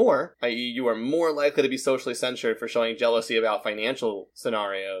upon more, i.e. you are more likely to be socially censured for showing jealousy about financial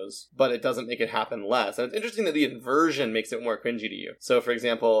scenarios, but it doesn't make it happen less. And it's interesting that the inversion makes it more cringy to you. So, for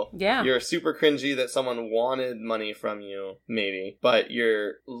example, you're super cringy that someone wanted money from you, maybe, but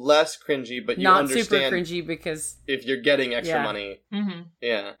you're less cringy, but you not understand super cringy because if you're getting extra money. Mm-hmm.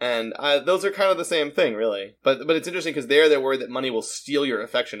 Yeah. And those are kind of the same thing, really. But it's interesting because they're worried that money will steal your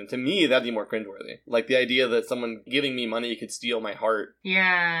affection. And to me, that'd be more cringeworthy. Like the idea that someone giving me money could steal my heart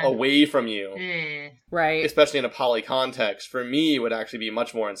away from you. Right. Especially in a poly context, for me would actually be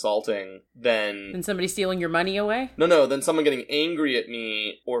much more insulting than somebody stealing your money away? No, than someone getting angry at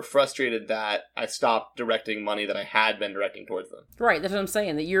me or frustrated that I stopped directing money that I had been directing towards them. Right, that's what I'm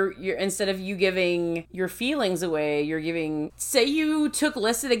saying. That you're instead of you giving your feelings away, you're giving, say you took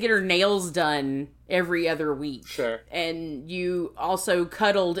Lissa to get her nails done every other week. Sure. And you also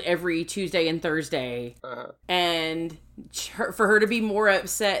cuddled every Tuesday and Thursday. And for her to be more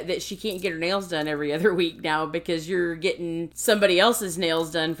upset that she can't get her nails done every other week now because you're getting somebody else's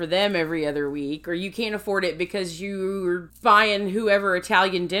nails done for them every other week, or you can't afford it because you're buying whoever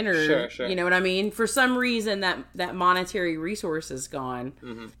Italian dinner. Sure. You know what I mean? For some reason that monetary resource is gone.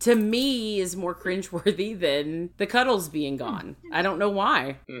 To me is more cringeworthy than the cuddles being gone. I don't know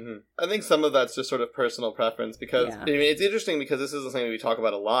why. I think some of that's just sort of personal preference because I mean, it's interesting because this isn't something we talk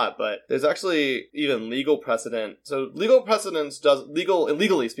about a lot, but there's actually even legal precedent. So legal precedence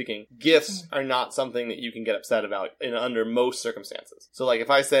legally speaking, gifts are not something that you can get upset about under most circumstances. So like if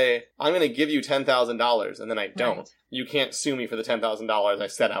I say, I'm going to give you $10,000 and then I don't, you can't sue me for the $10,000 I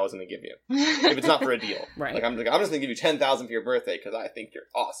said I was going to give you. If it's not for a deal. Right. Like I'm just going to give you $10,000 for your birthday because I think you're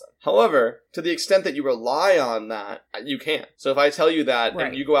awesome. However, to the extent that you rely on that, you can't. So if I tell you that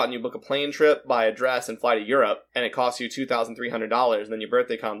and you go out and you book a plane trip, buy a dress, and fly to Europe, and it costs you $2,300, and then your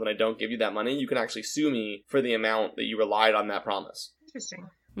birthday comes and I don't give you that money, you can actually sue me for the amount that you relied on that promise. Interesting.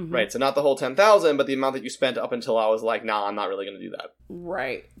 Right, so not the whole $10,000, but the amount that you spent up until I was like, nah, I'm not really going to do that.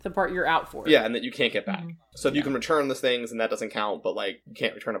 Right, the part you're out for. Yeah, and that you can't get back. So if you can return the things, and that doesn't count, but like, you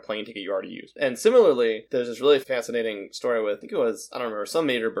can't return a plane ticket you already used. And similarly, there's this really fascinating story with, I think it was, I don't remember, some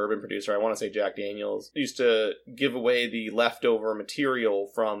major bourbon producer, I want to say Jack Daniels, used to give away the leftover material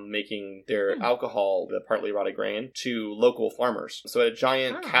from making their alcohol, the partly rotted grain, to local farmers. So a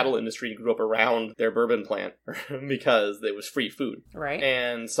giant cattle industry grew up around their bourbon plant because it was free food. Right.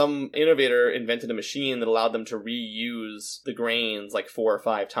 And some innovator invented a machine that allowed them to reuse the grains like 4 or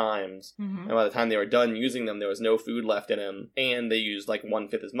 5 times. And by the time they were done using them, there was no food left in them, and they used like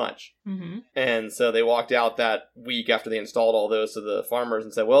 1/5 as much. And so they walked out that week after they installed all those to the farmers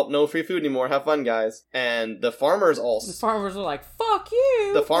and said, well, no free food anymore, have fun, guys. And the farmers were like, fuck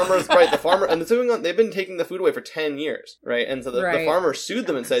you. The farmers, and they've been taking the food away for 10 years, right? And so the farmers sued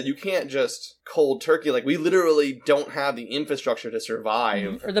them and said, you can't just cold turkey, like we literally don't have the infrastructure to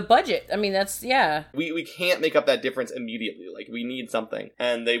survive. Or the budget. I mean, that's, We can't make up that difference immediately. Like, we need something.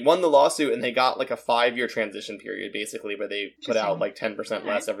 And they won the lawsuit, and they got like a 5-year transition period, basically, where they put out like 10%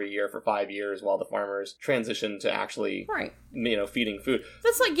 less every year for 5 years while the farmers transitioned to actually, feeding food.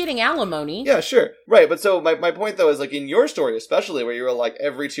 That's like getting alimony. Yeah, sure. Right, but so my point, though, is like in your story, especially, where you were like,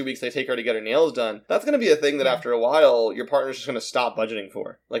 every 2 weeks they take her to get her nails done, that's going to be a thing that after a while, your partner's just going to stop budgeting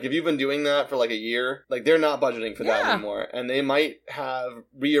for. Like, if you've been doing that for like a year, like, they're not budgeting for that anymore. And they might have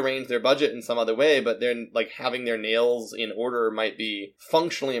rearranged their budget in some other way, but they're like having their nails in order might be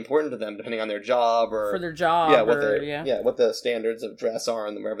functionally important to them, depending on their job or for their job, what the standards of dress are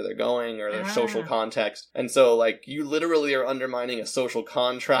and wherever they're going or their social context. And so like you literally are undermining a social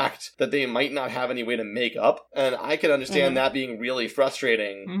contract that they might not have any way to make up. And I can understand that being really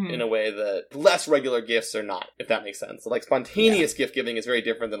frustrating in a way that less regular gifts are not, if that makes sense. So like spontaneous gift giving is very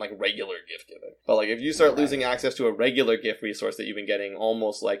different than like regular gift giving. But like if you start losing access to a regular gift resource that you've been getting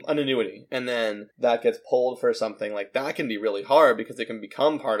almost like an annuity, and then that gets pulled for something, like that can be really hard because it can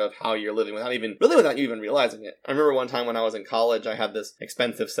become part of how you're living without you even realizing it. I remember one time when I was in college, I had this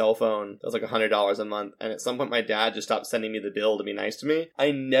expensive cell phone that was like $100 a month, and at some point my dad just stopped sending me the bill to be nice to me.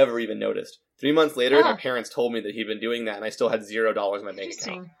 I never even noticed. 3 months later, my parents told me that he'd been doing that, and I still had $0 in my bank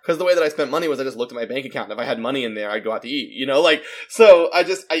account. Because the way that I spent money was I just looked at my bank account, and if I had money in there, I'd go out to eat, So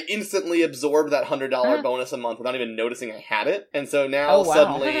I instantly absorbed that $100 bonus a month without even noticing I had it. And so now,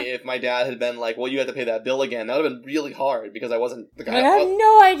 suddenly, if my dad had been like, well, you had to pay that bill again, that would have been really hard, because I wasn't the guy. I have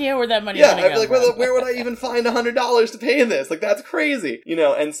no idea where that money is going to go. I'd be like, where would I even find $100 to pay this? Like, that's crazy,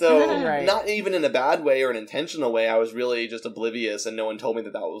 And so, not even in a bad way or an intentional way, I was really just oblivious, and no one told me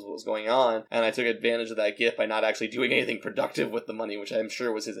that was what was going on. And I took advantage of that gift by not actually doing anything productive with the money, which I'm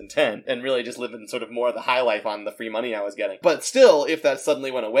sure was his intent, and really just living sort of more of the high life on the free money I was getting. But still, if that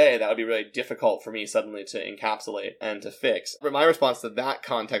suddenly went away, that would be really difficult for me suddenly to encapsulate and to fix. But my response to that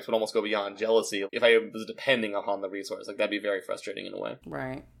context would almost go beyond jealousy if I was depending upon the resource. Like, that'd be very frustrating in a way.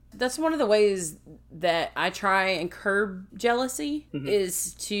 Right. That's one of the ways that I try and curb jealousy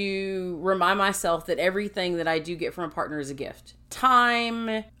is to remind myself that everything that I do get from a partner is a gift.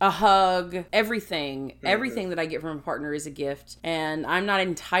 Time, a hug, everything that I get from a partner is a gift, and I'm not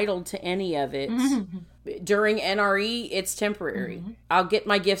entitled to any of it. During NRE, it's temporary. I'll get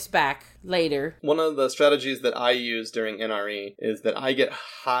my gifts back later. One of the strategies that I use during NRE is that I get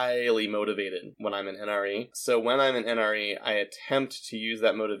highly motivated when I'm in NRE. So when I'm in NRE, I attempt to use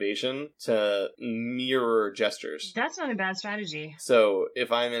that motivation to mirror gestures. That's not a bad strategy. So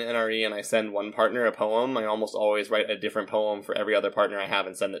if I'm in NRE and I send one partner a poem, I almost always write a different poem for every other partner I have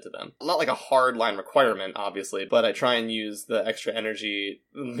and send it to them. Not like a hard line requirement, obviously, but I try and use the extra energy.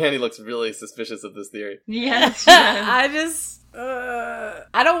 Mandy looks really suspicious of this theory. Yes. I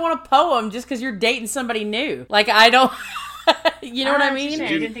don't want a poem just because you're dating somebody new. Like, I don't... You know what I mean?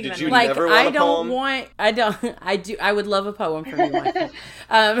 Did you like, never want a poem? I would love a poem from you, Michael.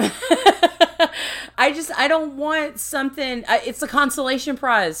 I don't want something, it's a consolation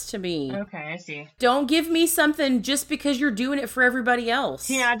prize to me. Okay, I see. Don't give me something just because you're doing it for everybody else.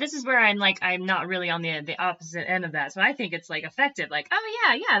 Yeah, this is where I'm not really on the opposite end of that. So I think it's like effective. Like,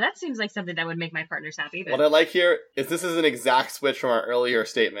 oh yeah, that seems like something that would make my partners happy. But... What I like here is this is an exact switch from our earlier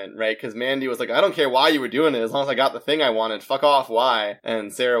statement, right? Because Mandy was like, I don't care why you were doing it, as long as I got the thing I wanted. Fuck off, why?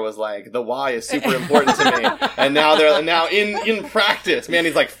 And Sarah was like, the why is super important to me. And now in practice,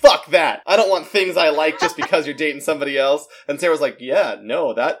 Mandy's like, fuck that. I don't want things I like just because you're dating somebody else. And Sarah was like, yeah,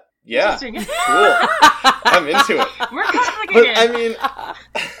 no, that, yeah, cool. I'm into it. We're complicated. But I mean,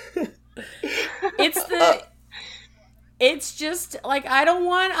 it's just like I don't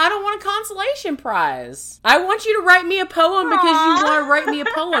want a consolation prize. I want you to write me a poem because you want to write me a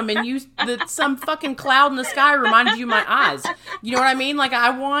poem, and some fucking cloud in the sky reminded you of my eyes. You know what I mean? Like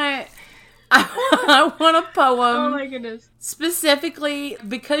I want a poem. Oh my goodness. Specifically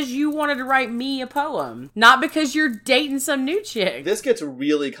because you wanted to write me a poem, not because you're dating some new chick. This gets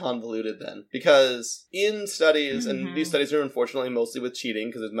really convoluted then, because in studies, and these studies are unfortunately mostly with cheating,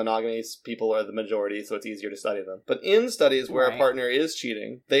 because monogamous people are the majority, so it's easier to study them. But in studies where a partner is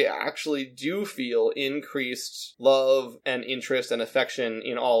cheating, they actually do feel increased love and interest and affection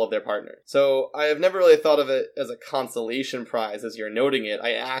in all of their partner. So I have never really thought of it as a consolation prize as you're noting it.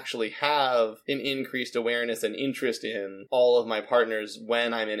 I actually have an increased awareness and interest in all of my partners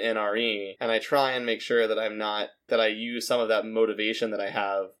when I'm in NRE, and I try and make sure that I use some of that motivation that I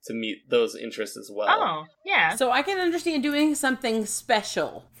have to meet those interests as well. Oh, yeah. So I can understand doing something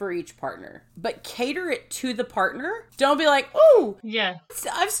special for each partner, but cater it to the partner. Don't be like, oh, yeah,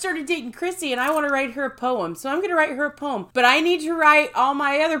 I've started dating Chrissy and I want to write her a poem, so I'm going to write her a poem, but I need to write all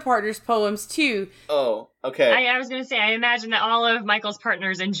my other partners' poems too. Oh, okay. I was going to say, I imagine that all of Michael's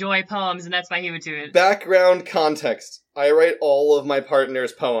partners enjoy poems, and that's why he would do it. Background context. I write all of my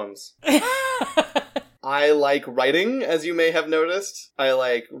partner's poems. I like writing, as you may have noticed. I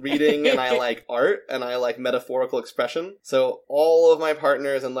like reading, and I like art, and I like metaphorical expression. So all of my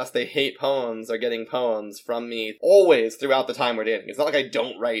partners, unless they hate poems, are getting poems from me always throughout the time we're dating. It's not like I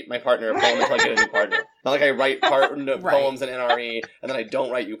don't write my partner a poem until I get a new partner. Not like I write poems in NRE, and then I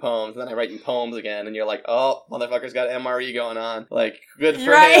don't write you poems, and then I write you poems again, and you're like, oh, motherfucker's got MRE going on. Like, good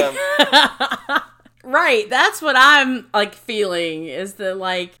for him. Right, that's what I'm, like, feeling, is that,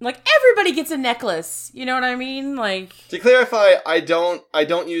 like, everybody gets a necklace, you know what I mean? Like... To clarify, I don't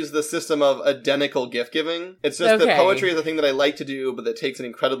use the system of identical gift giving. It's just that poetry is a thing that I like to do, but that takes an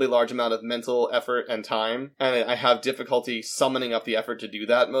incredibly large amount of mental effort and time, and I have difficulty summoning up the effort to do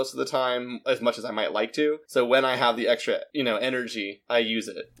that most of the time, as much as I might like to. So when I have the extra, energy, I use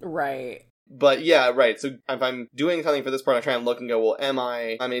it. Right. But yeah, right. So if I'm doing something for this part, I try and look and go, well, am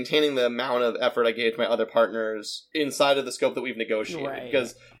I maintaining the amount of effort I gave to my other partners inside of the scope that we've negotiated? Right.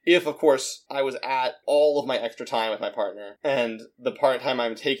 Because if, of course, I was at all of my extra time with my partner, and the time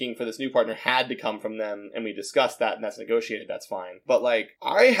I'm taking for this new partner had to come from them, and we discussed that, and that's negotiated, that's fine. But,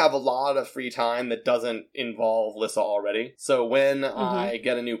 I have a lot of free time that doesn't involve Lissa already. So when I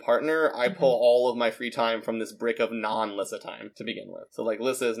get a new partner, I pull all of my free time from this brick of non-Lissa time to begin with. So,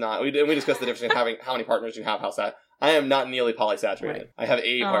 Lissa is not... We discussed the difference in having how many partners you have, how's that? I am not nearly polysaturated. Right. I have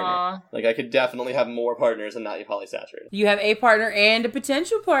a partner. I could definitely have more partners and not be polysaturated. You have a partner and a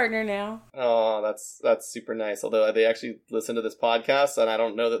potential partner now. Oh, that's super nice. Although they actually listen to this podcast, and I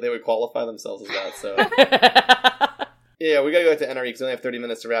don't know that they would qualify themselves as that, so... Yeah, we gotta go back to NRE because we only have 30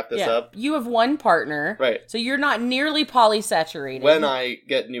 minutes to wrap this up. You have one partner. Right. So you're not nearly polysaturated. When I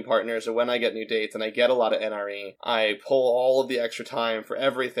get new partners or when I get new dates and I get a lot of NRE, I pull all of the extra time for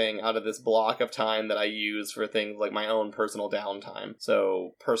everything out of this block of time that I use for things like my own personal downtime.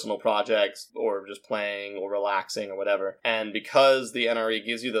 So personal projects or just playing or relaxing or whatever. And because the NRE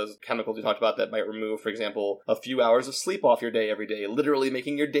gives you those chemicals we talked about that might remove, for example, a few hours of sleep off your day every day, literally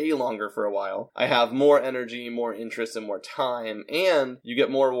making your day longer for a while, I have more energy, more interest, and more time, and you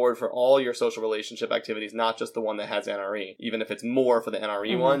get more reward for all your social relationship activities, not just the one that has NRE. Even if it's more for the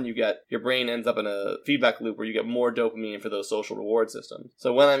NRE one, you get, your brain ends up in a feedback loop where you get more dopamine for those social reward systems.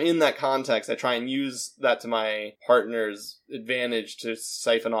 So when I'm in that context, I try and use that to my partner's advantage to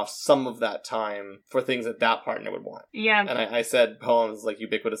siphon off some of that time for things that that partner would want. Yeah. And I said poems like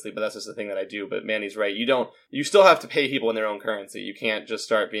ubiquitously, but that's just the thing that I do. But Mandy's right. You still have to pay people in their own currency. You can't just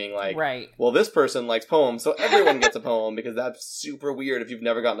start being like, right, well, this person likes poems, so everyone gets a poem, because that's super weird if you've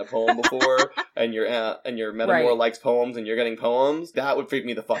never gotten a poem before and your metamor likes poems and you're getting poems. That would freak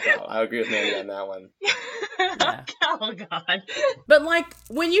me the fuck out. I agree with Mandy on that one. Yeah. Oh, God. But, like,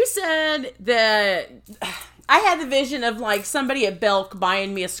 when you said that... I had the vision of, like, somebody at Belk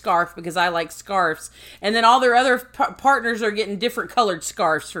buying me a scarf because I like scarves, and then all their other partners are getting different colored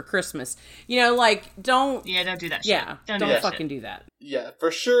scarves for Christmas. You know, like, don't... Yeah, don't do that shit. Yeah, don't fucking do that. Yeah, for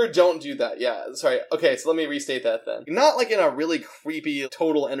sure, don't do that. Yeah, sorry. Okay, so let me restate that then. Not like in a really creepy,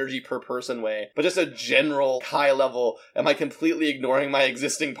 total energy per person way, but just a general, high level, am I completely ignoring my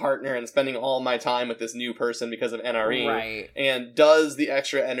existing partner and spending all my time with this new person because of NRE? Right. And does the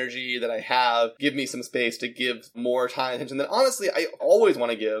extra energy that I have give me some space to give more time and attention? Then honestly, I always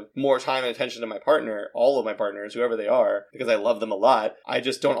want to give more time and attention to my partner, all of my partners, whoever they are, because I love them a lot. I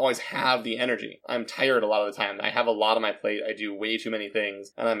just don't always have the energy. I'm tired a lot of the time. I have a lot on my plate. I do way too many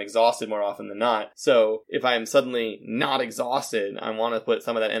things, and I'm exhausted more often than not. So if I'm suddenly not exhausted, I want to put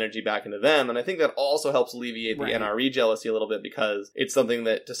some of that energy back into them, and I think that also helps alleviate the NRE jealousy a little bit, because it's something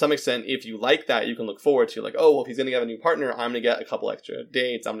that, to some extent, if you like that, you can look forward to, like, oh, well, if he's going to have a new partner, I'm going to get a couple extra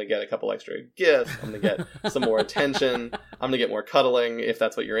dates, I'm going to get a couple extra gifts, I'm going to get some more attention, I'm going to get more cuddling, if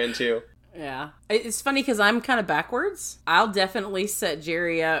that's what you're into. Yeah. It's funny because I'm kind of backwards. I'll definitely set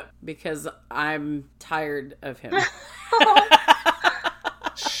Jerry up because I'm tired of him.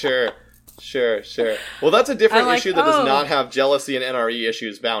 Sure. Well, that's a different issue that does not have jealousy and NRE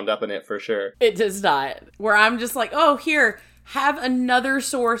issues bound up in it, for sure. It does not. Where I'm just like, oh, here, have another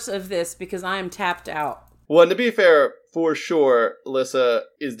source of this because I am tapped out. Well, and to be fair, for sure, Alyssa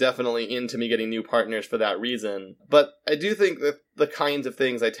is definitely into me getting new partners for that reason. But I do think that the kinds of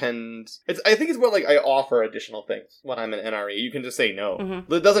things I think it's more like I offer additional things when I'm an NRE. You can just say no.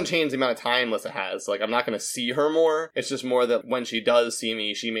 Mm-hmm. It doesn't change the amount of time Alyssa has. Like, I'm not going to see her more. It's just more that when she does see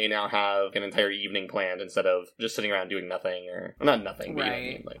me, she may now have an entire evening planned instead of just sitting around doing nothing, or not nothing, but right. You know what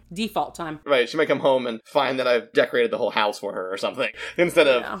I mean? Like, default time. Right. She might come home and find that I've decorated the whole house for her or something instead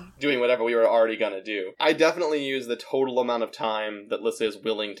of doing whatever we were already going to do. I definitely use the total amount of time that Alyssa is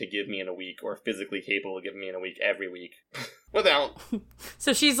willing to give me in a week, or physically capable of giving me in a week, every week. Without.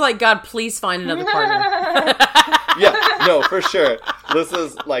 So she's like, God, please find another partner. Yeah, no, for sure. This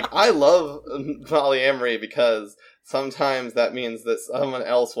is like, I love polyamory because sometimes that means that someone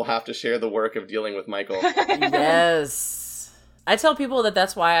else will have to share the work of dealing with Michael. Yes. I tell people that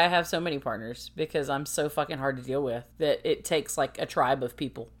that's why I have so many partners, because I'm so fucking hard to deal with that it takes like a tribe of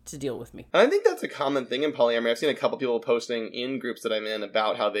people to deal with me. And I think that's a common thing in polyamory. I've seen a couple people posting in groups that I'm in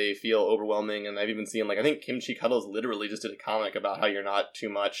about how they feel overwhelming, and I've even seen, like, I think Kimchi Cuddles literally just did a comic about how you're not too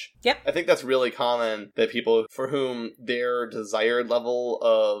much. Yep. I think that's really common, that people for whom their desired level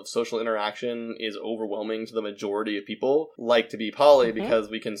of social interaction is overwhelming to the majority of people like to be poly, because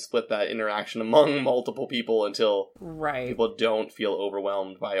we can split that interaction among multiple people until people don't feel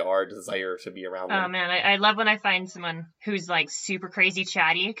overwhelmed by our desire to be around them. Oh man, I love when I find someone who's like super crazy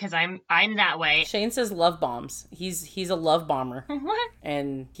chatty, because I'm that way. Shane says love bombs. He's a love bomber. What?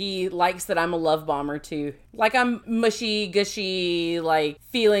 And he likes that I'm a love bomber too. Like, I'm mushy, gushy, like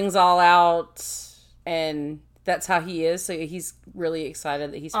feelings all out, and that's how he is. So he's really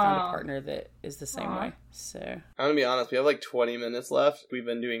excited that he's found a partner that is the same way. So I'm gonna be honest, we have like 20 minutes left. We've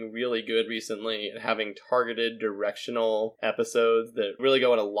been doing really good recently at having targeted directional episodes that really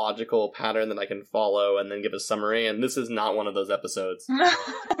go in a logical pattern that I can follow and then give a summary, and this is not one of those episodes.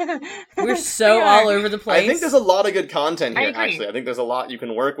 We're so all over the place. I think there's a lot of good content here, actually. I think there's a lot you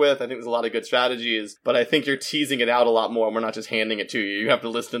can work with. I think there's a lot of good strategies, but I think you're teasing it out a lot more, and we're not just handing it to you. You have to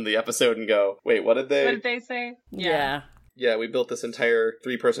listen to the episode and go, wait, what did they say? Yeah. Yeah, we built this entire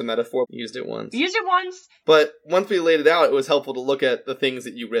 3-person metaphor. We used it once. But once we laid it out, it was helpful to look at the things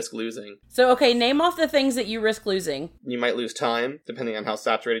that you risk losing. So, okay, name off the things that you risk losing. You might lose time, depending on how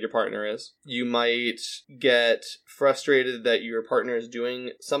saturated your partner is. You might get frustrated that your partner is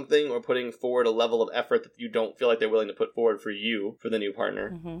doing something or putting forward a level of effort that you don't feel like they're willing to put forward for you, for the new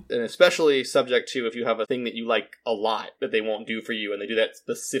partner. Mm-hmm. And especially subject to if you have a thing that you like a lot that they won't do for you and they do that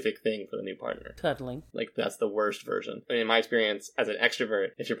specific thing for the new partner. Cuddling. Like, that's the worst version. I mean, in my experience as an extrovert,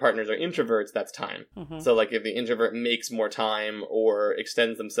 if your partners are introverts, that's time. Mm-hmm. So, like, if the introvert makes more time or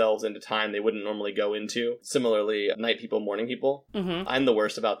extends themselves into time they wouldn't normally go into. Similarly, night people, morning people. Mm-hmm. I'm the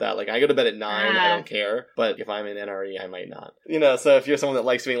worst about that. Like, I go to bed at 9, I don't care. But if I'm in NRE, I might not. You know, so if you're someone that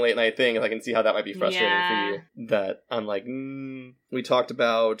likes doing late night things, I can see how that might be frustrating for you. That I'm like, we talked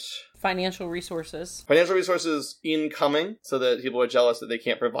about financial resources. Financial resources incoming, so that people are jealous that they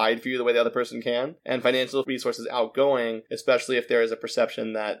can't provide for you the way the other person can. And financial resources outgoing, especially if there is a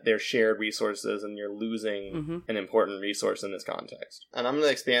perception that they're shared resources and you're losing an important resource in this context. And I'm going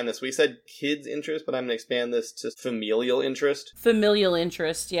to expand this. We said kids' interest, but I'm going to expand this to familial interest. Familial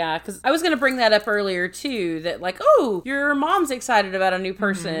interest, yeah. Because I was going to bring that up earlier, too. That, like, oh, your mom's excited about a new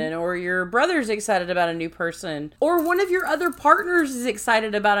person, or your brother's excited about a new person, or one of your other partners is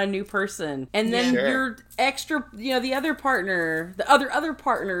excited about a new person. And then your extra, the other partner, the other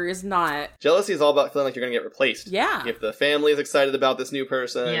partner is not. Jealousy is all about feeling like you're going to get replaced. Yeah. If the family is excited about this new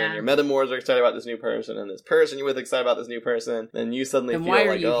person, and your metamors are excited about this new person, and this person you're with is excited about this new person, then you suddenly feel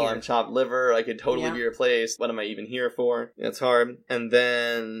like, oh, I'm chopped liver, I could totally be replaced. What am I even here for? It's hard. And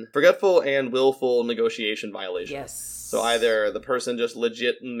then forgetful and willful negotiation violations. Yes. So either the person just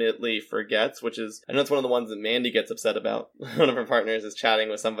legitimately forgets, which is, I know it's one of the ones that Mandy gets upset about. One of her partners is chatting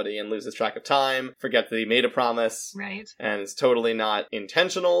with somebody and loses track of time, forgets that he made a promise. Right. And it's totally not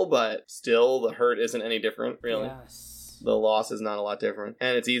intentional, but still the hurt isn't any different, really. Yes. The loss is not a lot different.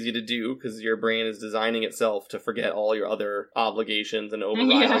 And it's easy to do because your brain is designing itself to forget all your other obligations and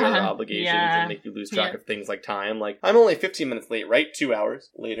override all your other obligations and make you lose track of things like time. Like, I'm only 15 minutes late, right? 2 hours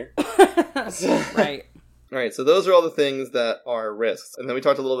later. Right. All right, so those are all the things that are risks. And then we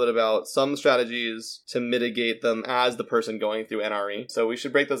talked a little bit about some strategies to mitigate them as the person going through NRE. So we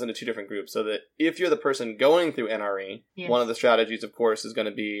should break those into 2 different groups so that if you're the person going through NRE, one of the strategies, of course, is going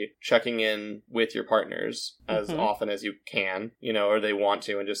to be checking in with your partners as often as you can, or they want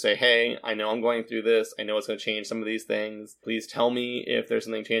to, and just say, hey, I know I'm going through this. I know it's going to change some of these things. Please tell me if there's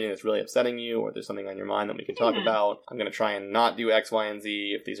something changing that's really upsetting you, or if there's something on your mind that we can talk about. I'm going to try and not do X, Y, and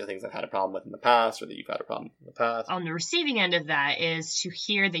Z if these are things I've had a problem with in the past or that you've had a problem in the past. On the receiving end of that is to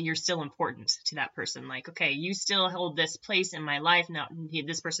hear that you're still important to that person. Like, okay, you still hold this place in my life. Now,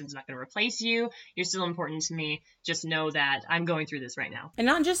 this person's not going to replace you. You're still important to me. Just know that I'm going through this right now. And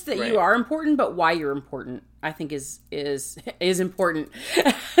not just that you are important, but why you're important, I think is important.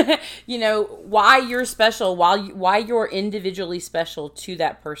 Why you're special, why you're individually special to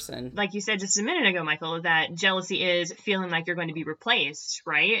that person. Like you said just a minute ago, Michael, that jealousy is feeling like you're going to be replaced,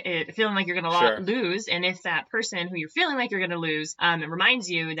 right? Feeling like you're going to lose. And if that person who you're feeling like you're going to lose it reminds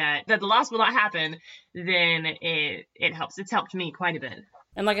you that the loss will not happen, then it helps. It's helped me quite a bit.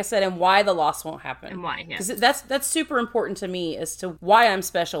 And like I said, and why the loss won't happen. And why, yeah. Because that's super important to me as to why I'm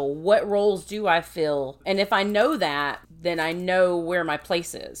special. What roles do I fill? And if I know that, then I know where my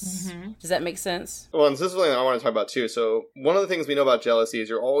place is. Mm-hmm. Does that make sense? Well, and this is something I want to talk about too. So one of the things we know about jealousy is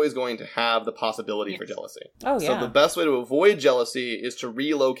you're always going to have the possibility for jealousy. Oh, yeah. So the best way to avoid jealousy is to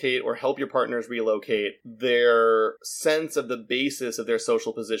relocate or help your partners relocate their sense of the basis of their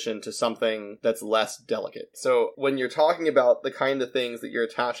social position to something that's less delicate. So when you're talking about the kind of things that you're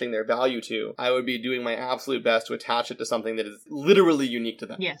attaching their value to, I would be doing my absolute best to attach it to something that is literally unique to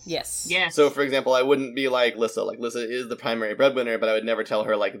them. Yes. So for example, I wouldn't be like Lissa. Like, Lissa is the primary breadwinner, but I would never tell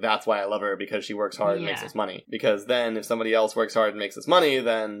her, like, that's why I love her, because she works hard and makes us money. Because then if somebody else works hard and makes us money,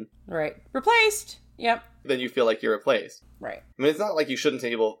 then... Right. Replaced. Yep. Then you feel like you're replaced. Right. I mean, it's not like you shouldn't say,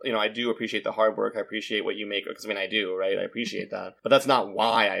 people, I do appreciate the hard work. I appreciate what you make. Because, I do, right? I appreciate that. But that's not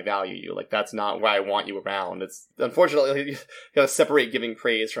why I value you. Like, that's not why I want you around. It's, unfortunately, you gotta separate giving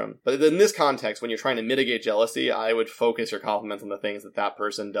praise from. But in this context, when you're trying to mitigate jealousy, I would focus your compliments on the things that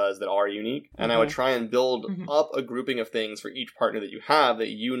person does that are unique. And I would try and build up a grouping of things for each partner that you have that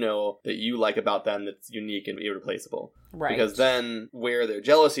you know that you like about them that's unique and irreplaceable. Right. Because then where their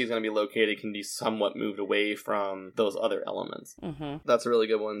jealousy is going to be located can be somewhat moved away from those other elements. Mm-hmm. That's a really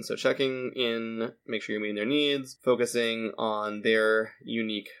good one. So checking in, make sure you're meeting their needs, focusing on their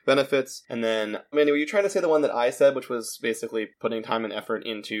unique benefits. And then, Mandy, were you trying to say the one that I said, which was basically putting time and effort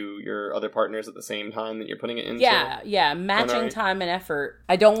into your other partners at the same time that you're putting it into? Yeah. Matching time and effort.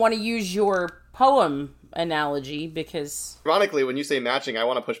 I don't want to use your poem analogy because... Ironically, when you say matching, I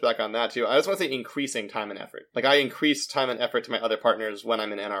want to push back on that too. I just want to say increasing time and effort. Like, I increase time and effort to my other partners when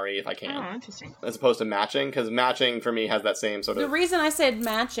I'm in NRE if I can. Oh, interesting. As opposed to matching, because matching for me has that same sort of... The reason I said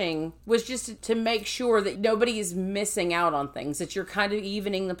matching was just to make sure that nobody is missing out on things, that you're kind of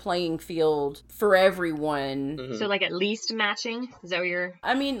evening the playing field for everyone. Mm-hmm. So, like, at least matching? Is that what you're...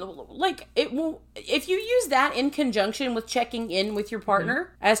 I mean, like, it will... If you use that in conjunction with checking in with your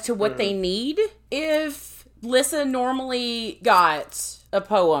partner as to what they need, if Lissa normally got a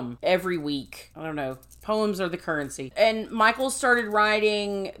poem every week, I don't know, poems are the currency, and Michael started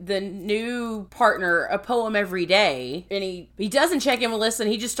writing the new partner a poem every day, and he doesn't check in with Lissa,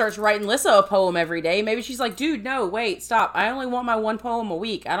 and he just starts writing Lissa a poem every day, maybe she's like, dude, no, wait, stop, I only want my one poem a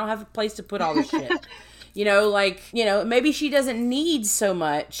week, I don't have a place to put all this shit. Maybe she doesn't need so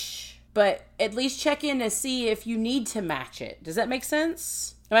much, but at least check in to see if you need to match it. Does that make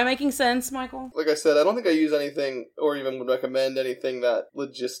sense? Am I making sense, Michael? Like I said, I don't think I use anything or even would recommend anything that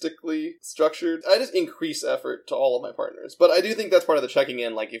logistically structured. I just increase effort to all of my partners. But I do think that's part of the checking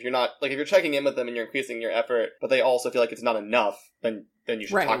in. Like, if you're checking in with them and you're increasing your effort, but they also feel like it's not enough, then you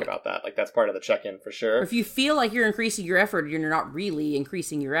should talk about that. Like, that's part of the check-in for sure. Or if you feel like you're increasing your effort and you're not really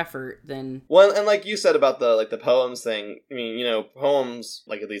increasing your effort, then... Well, and like you said about the poems thing, I mean, poems,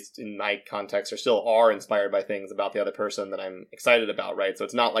 like at least in my context, are inspired by things about the other person that I'm excited about, right? So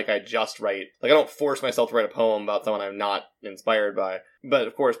it's not like I just write, like I don't force myself to write a poem about someone I'm not inspired by. But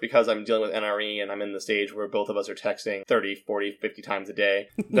of course, because I'm dealing with NRE and I'm in the stage where both of us are texting 30, 40, 50 times a day,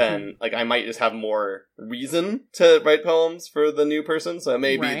 then like I might just have more reason to write poems for the new person. So it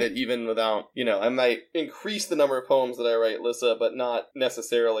may be that even without, I might increase the number of poems that I write Lissa, but not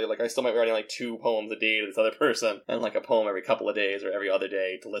necessarily, like I still might be writing like 2 poems a day to this other person and like a poem every couple of days or every other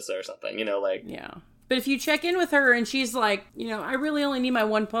day to Lissa or something, Yeah. But if you check in with her and she's like, I really only need my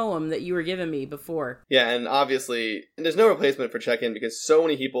one poem that you were giving me before. Yeah, and obviously, there's no replacement for check-in because so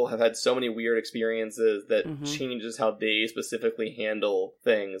many people have had so many weird experiences that changes how they specifically handle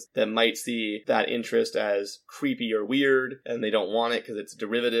things that might see that interest as creepy or weird, and they don't want it because it's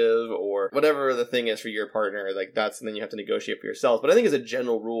derivative or whatever the thing is for your partner. Like, that's something you have to negotiate for yourself. But I think as a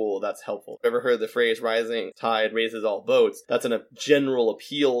general rule, that's helpful. Ever heard the phrase, rising tide raises all boats? That's a general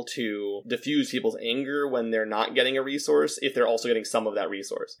appeal to diffuse people's anger when they're not getting a resource if they're also getting some of that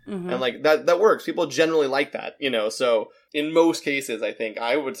resource. And like that works. People generally like that, so in most cases I think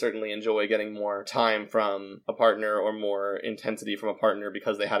I would certainly enjoy getting more time from a partner or more intensity from a partner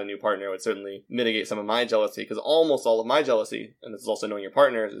because they had a new partner. It would certainly mitigate some of my jealousy, because almost all of my jealousy, and this is also knowing your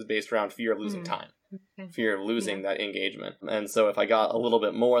partners, is based around fear of losing time. Fear of losing that engagement. And so if I got a little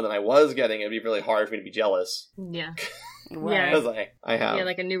bit more than I was getting, it'd be really hard for me to be jealous. Yeah. Right. Because I have. Yeah,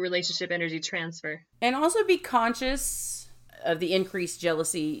 like a new relationship energy transfer. And also be conscious of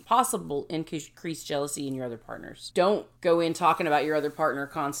the possible increased jealousy in your other partners. Don't go in talking about your other partner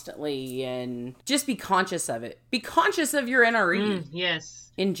constantly, and just be conscious of it. Be conscious of your NRE.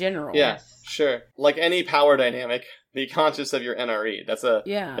 Yes. In general. Yeah, sure. Like any power dynamic, be conscious of your NRE. That's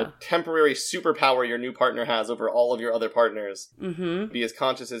a temporary superpower your new partner has over all of your other partners. Be as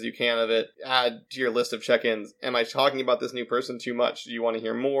conscious as you can of it. Add to your list of check-ins. Am I talking about this new person too much? Do you want to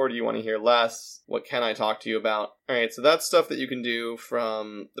hear more? Do you want to hear less? What can I talk to you about? All right, so that's stuff that you can do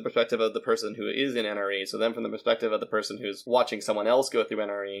from the perspective of the person who is in NRE. So then from the perspective of the person who's watching someone else go through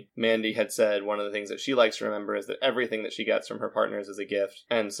NRE, Mandy had said one of the things that she likes to remember is that everything that she gets from her partners is a gift.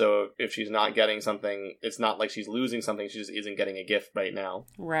 And so if she's not getting something, it's not like she's losing something, she just isn't getting a gift right now.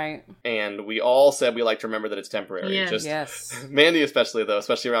 Right. And we all said we like to remember that it's temporary. Yes. Mandy especially, though,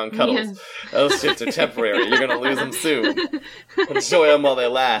 especially around cuddles. Yes. Those shits are temporary. You're going to lose them soon. Enjoy them while they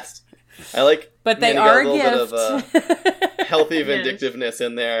last. I like... But they are a gift. Bit of healthy vindictiveness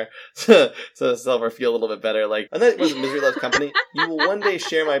in there to help her feel a little bit better. Like, and that was Misery Loves Company. You will one day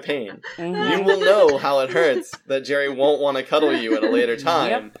share my pain. You will know how it hurts that Jerry won't want to cuddle you at a later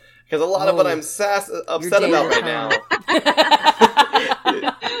time. Because a lot of what I'm upset about right now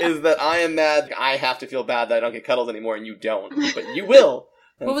is that I am mad. I have to feel bad that I don't get cuddles anymore, and you don't. But you will.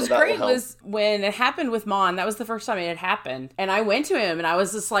 What was great was when it happened with Mon, that was the first time it had happened. And I went to him and I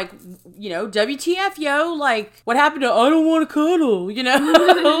was just like, WTF, yo, like, what happened to I don't want to cuddle,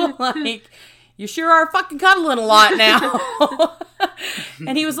 like, you sure are fucking cuddling a lot now.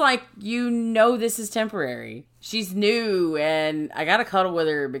 And he was like, this is temporary. She's new and I gotta cuddle with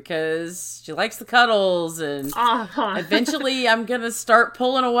her because she likes the cuddles, and eventually I'm gonna start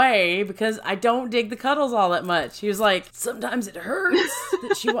pulling away because I don't dig the cuddles all that much. He was like, sometimes it hurts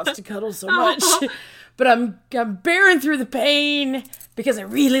that she wants to cuddle so much, but I'm bearing through the pain because I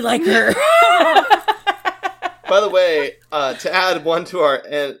really like her. By the way, to add one to our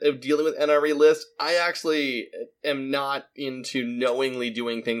dealing with NRE list, I actually am not into knowingly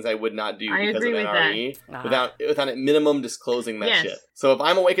doing things I would not do because of NRE without at minimum disclosing that shit. So if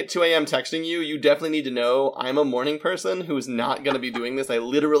I'm awake at 2 a.m. texting you, you definitely need to know I'm a morning person who's not going to be doing this. I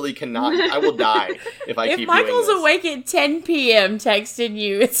literally cannot. I will die if I keep doing this. If Michael's awake at 10 p.m. texting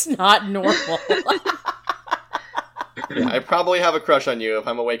you, it's not normal. Yeah, I probably have a crush on you if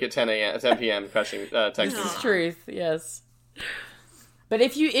I'm awake at 10 p.m. texting This is you. truth, yes. But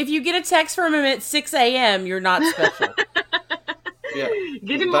if you get a text from him at 6 a.m., you're not special. Yeah,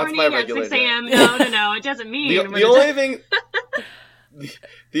 good morning at 6 a.m. No, it doesn't mean the only thing.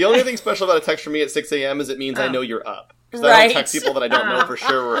 The only thing special about a text from me at 6 a.m. is it means I know you're up. Because I don't text people that I don't know for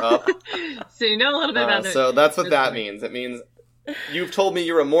sure we're up. So you know a little bit about it. So that's what that means. It means you've told me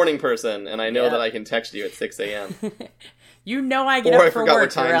you're a morning person, and I know that I can text you at 6 a.m. You know I get up for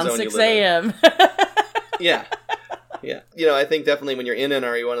work around 6 a.m. Yeah. Yeah. I think definitely when you're in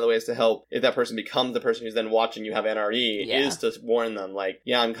NRE, one of the ways to help if that person becomes the person who's then watching you have NRE is to warn them, like,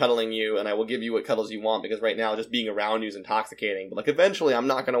 yeah, I'm cuddling you and I will give you what cuddles you want because right now just being around you is intoxicating. But, like, eventually I'm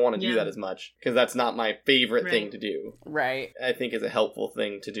not going to want to do that as much because that's not my favorite thing to do. Right. I think is a helpful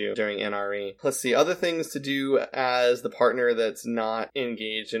thing to do during NRE. Let's see. Other things to do as the partner that's not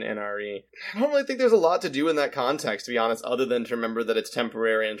engaged in NRE. I don't really think there's a lot to do in that context, to be honest, other than to remember that it's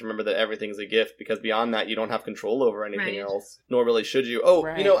temporary and to remember that everything's a gift because beyond that you don't have control over anything else, nor really should you.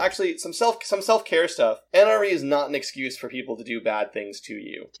 Actually, some self-care stuff. NRE is not an excuse for people to do bad things to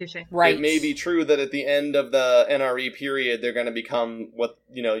you. Right. It may be true that at the end of the NRE period, they're going to become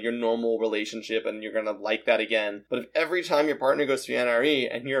your normal relationship and you're going to like that again. But if every time your partner goes through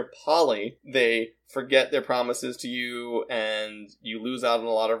NRE and you're poly, they forget their promises to you and you lose out on a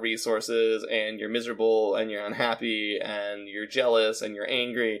lot of resources and you're miserable and you're unhappy and you're jealous and you're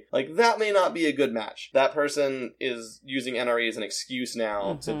angry, like, that may not be a good match. That person is using NRE as an excuse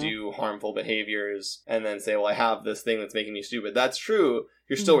now to do harmful behaviors and then say, well, I have this thing that's making me stupid. That's true.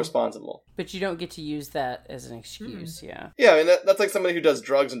 You're still responsible. But you don't get to use that as an excuse, Yeah, I mean, that's like somebody who does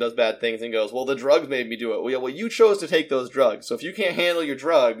drugs and does bad things and goes, well, the drugs made me do it. Well, you chose to take those drugs. So if you can't handle your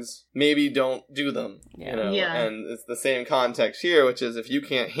drugs, maybe don't do them. And it's the same context here, which is if you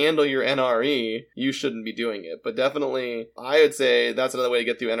can't handle your NRE, you shouldn't be doing it. But definitely, I would say that's another way to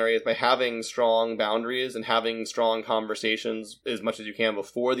get through NRE is by having strong boundaries and having strong conversations as much as you can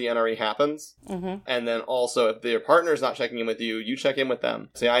before the NRE happens. And then also, if their partner's not checking in with you, you check in with them.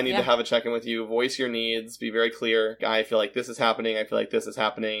 Say, I need to have a check-in with you. Voice your needs. Be very clear. I feel like this is happening. I feel like this is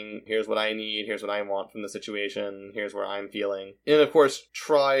happening. Here's what I need. Here's what I want from the situation. Here's where I'm feeling. And of course,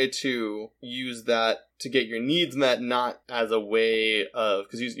 try to use that to get your needs met, not as a way of,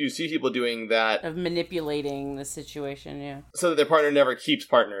 because you see people doing that, of manipulating the situation, so that their partner never keeps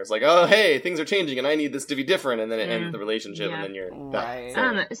partners. Like, oh, hey, things are changing and I need this to be different, and then it ends the relationship, and then you're back.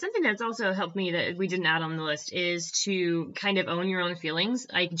 Something that's also helped me that we didn't add on the list is to kind of own your own feelings.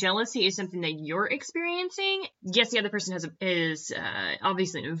 Like, jealousy is something that you're experiencing. Yes, the other person is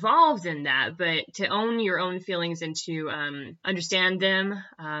obviously involved in that, but to own your own feelings and to understand them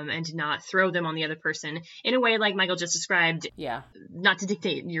and to not throw them on the other person in a way like Michael just described. Not to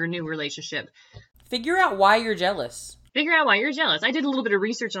dictate your new relationship. Figure out why you're jealous. I did a little bit of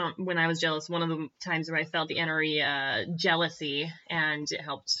research on when I was jealous. One of the times where I felt the NRE jealousy, and it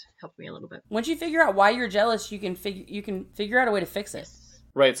helped me a little bit. Once you figure out why you're jealous, you can figure out a way to fix it.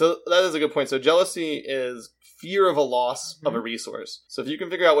 Right, so that is a good point. So jealousy is fear of a loss of a resource. So if you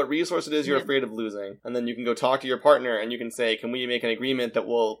can figure out what resource it is you're afraid of losing, and then you can go talk to your partner and you can say, can we make an agreement that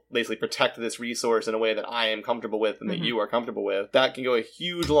will basically protect this resource in a way that I am comfortable with and that you are comfortable with, that can go a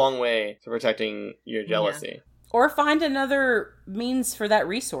huge long way to protecting your jealousy. Or find another means for that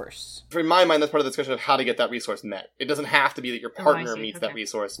resource. In my mind, that's part of the discussion of how to get that resource met. It doesn't have to be that your partner meets that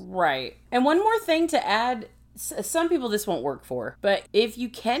resource. Right. And one more thing to add, some people this won't work for, but if you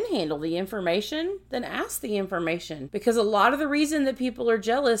can handle the information, then ask the information. Because a lot of the reason that people are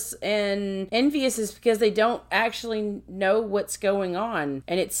jealous and envious is because they don't actually know what's going on.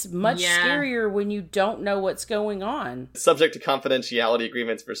 And it's much scarier when you don't know what's going on. Subject to confidentiality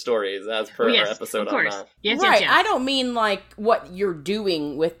agreements for stories, as per our episode on that. Yes. I don't mean like what you're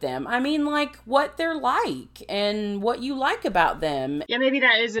doing with them. I mean like what they're like and what you like about them. Yeah, maybe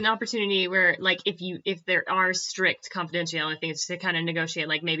that is an opportunity where, like, if there are are strict confidentiality things to kind of negotiate,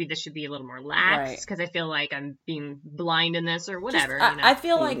 like maybe this should be a little more lax because I feel like I'm being blind in this or whatever. I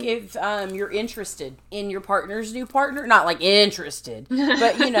feel like if you're interested in your partner's new partner, not like interested,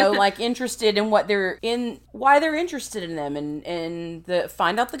 but like interested in why they're interested in them, and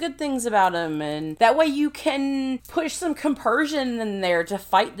find out the good things about them, and that way you can push some compersion in there to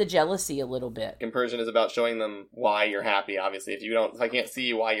fight the jealousy a little bit. Compersion is about showing them why you're happy. Obviously, if I can't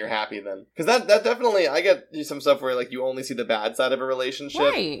see why you're happy, then because that definitely, I get some stuff where like you only see the bad side of a relationship.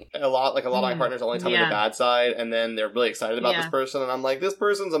 Right. A lot of my partners only tell me the bad side, and then they're really excited about this person, and I'm like, this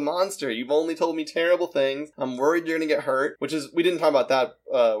person's a monster. You've only told me terrible things. I'm worried you're gonna get hurt. Which is, we didn't talk about that.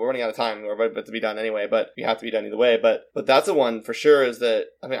 We're running out of time. We're about to be done anyway, but we have to be done either way. But that's the one for sure. Is that,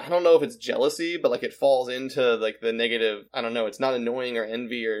 I mean, I don't know if it's jealousy, but like it falls into like the negative. I don't know. It's not annoying or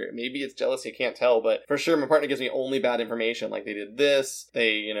envy, or maybe it's jealousy. I can't tell, but for sure, my partner gives me only bad information. Like they did this.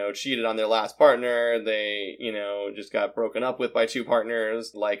 They cheated on their last partner. They just got broken up with by two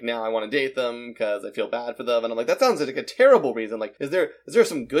partners. Like now I want to date them because I feel bad for them, and I'm like, that sounds like a terrible reason. Like, is there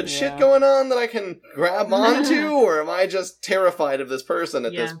some good shit going on that I can grab onto, or am I just terrified of this person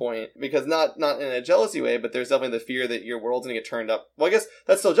at this point? Because not in a jealousy way, but there's definitely the fear that your world's gonna get turned up. Well, I guess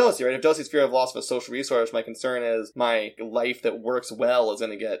that's still jealousy, right? If jealousy is fear of loss of a social resource, my concern is my life that works well is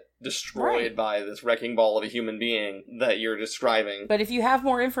gonna get destroyed by this wrecking ball of a human being that you're describing. But if you have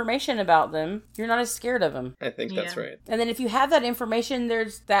more information about them, you're not as scared of them. I think that's right. And then if you have that information,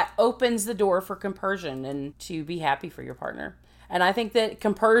 that opens the door for compersion and to be happy for your partner. And I think that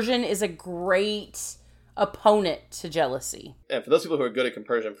compersion is a great opponent to jealousy. And for those people who are good at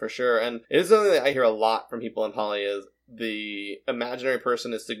compersion, for sure. And it is something that I hear a lot from people in poly is the imaginary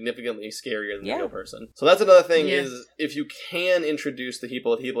person is significantly scarier than the real person. So that's another thing is if you can introduce the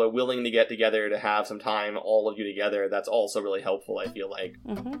people are willing to get together to have some time, all of you together, that's also really helpful, I feel like.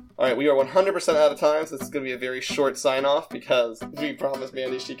 Mm-hmm. All right, we are 100% out of time, so this is going to be a very short sign off because we promised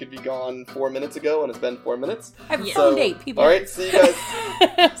Mandy she could be gone 4 minutes ago, and it's been 4 minutes. I have a phone date, people. All right, see you guys.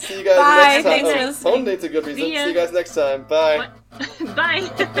 Bye. Next time. Thanks for phone date's a good reason. See you guys next time. Bye.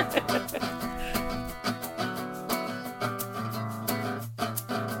 Bye.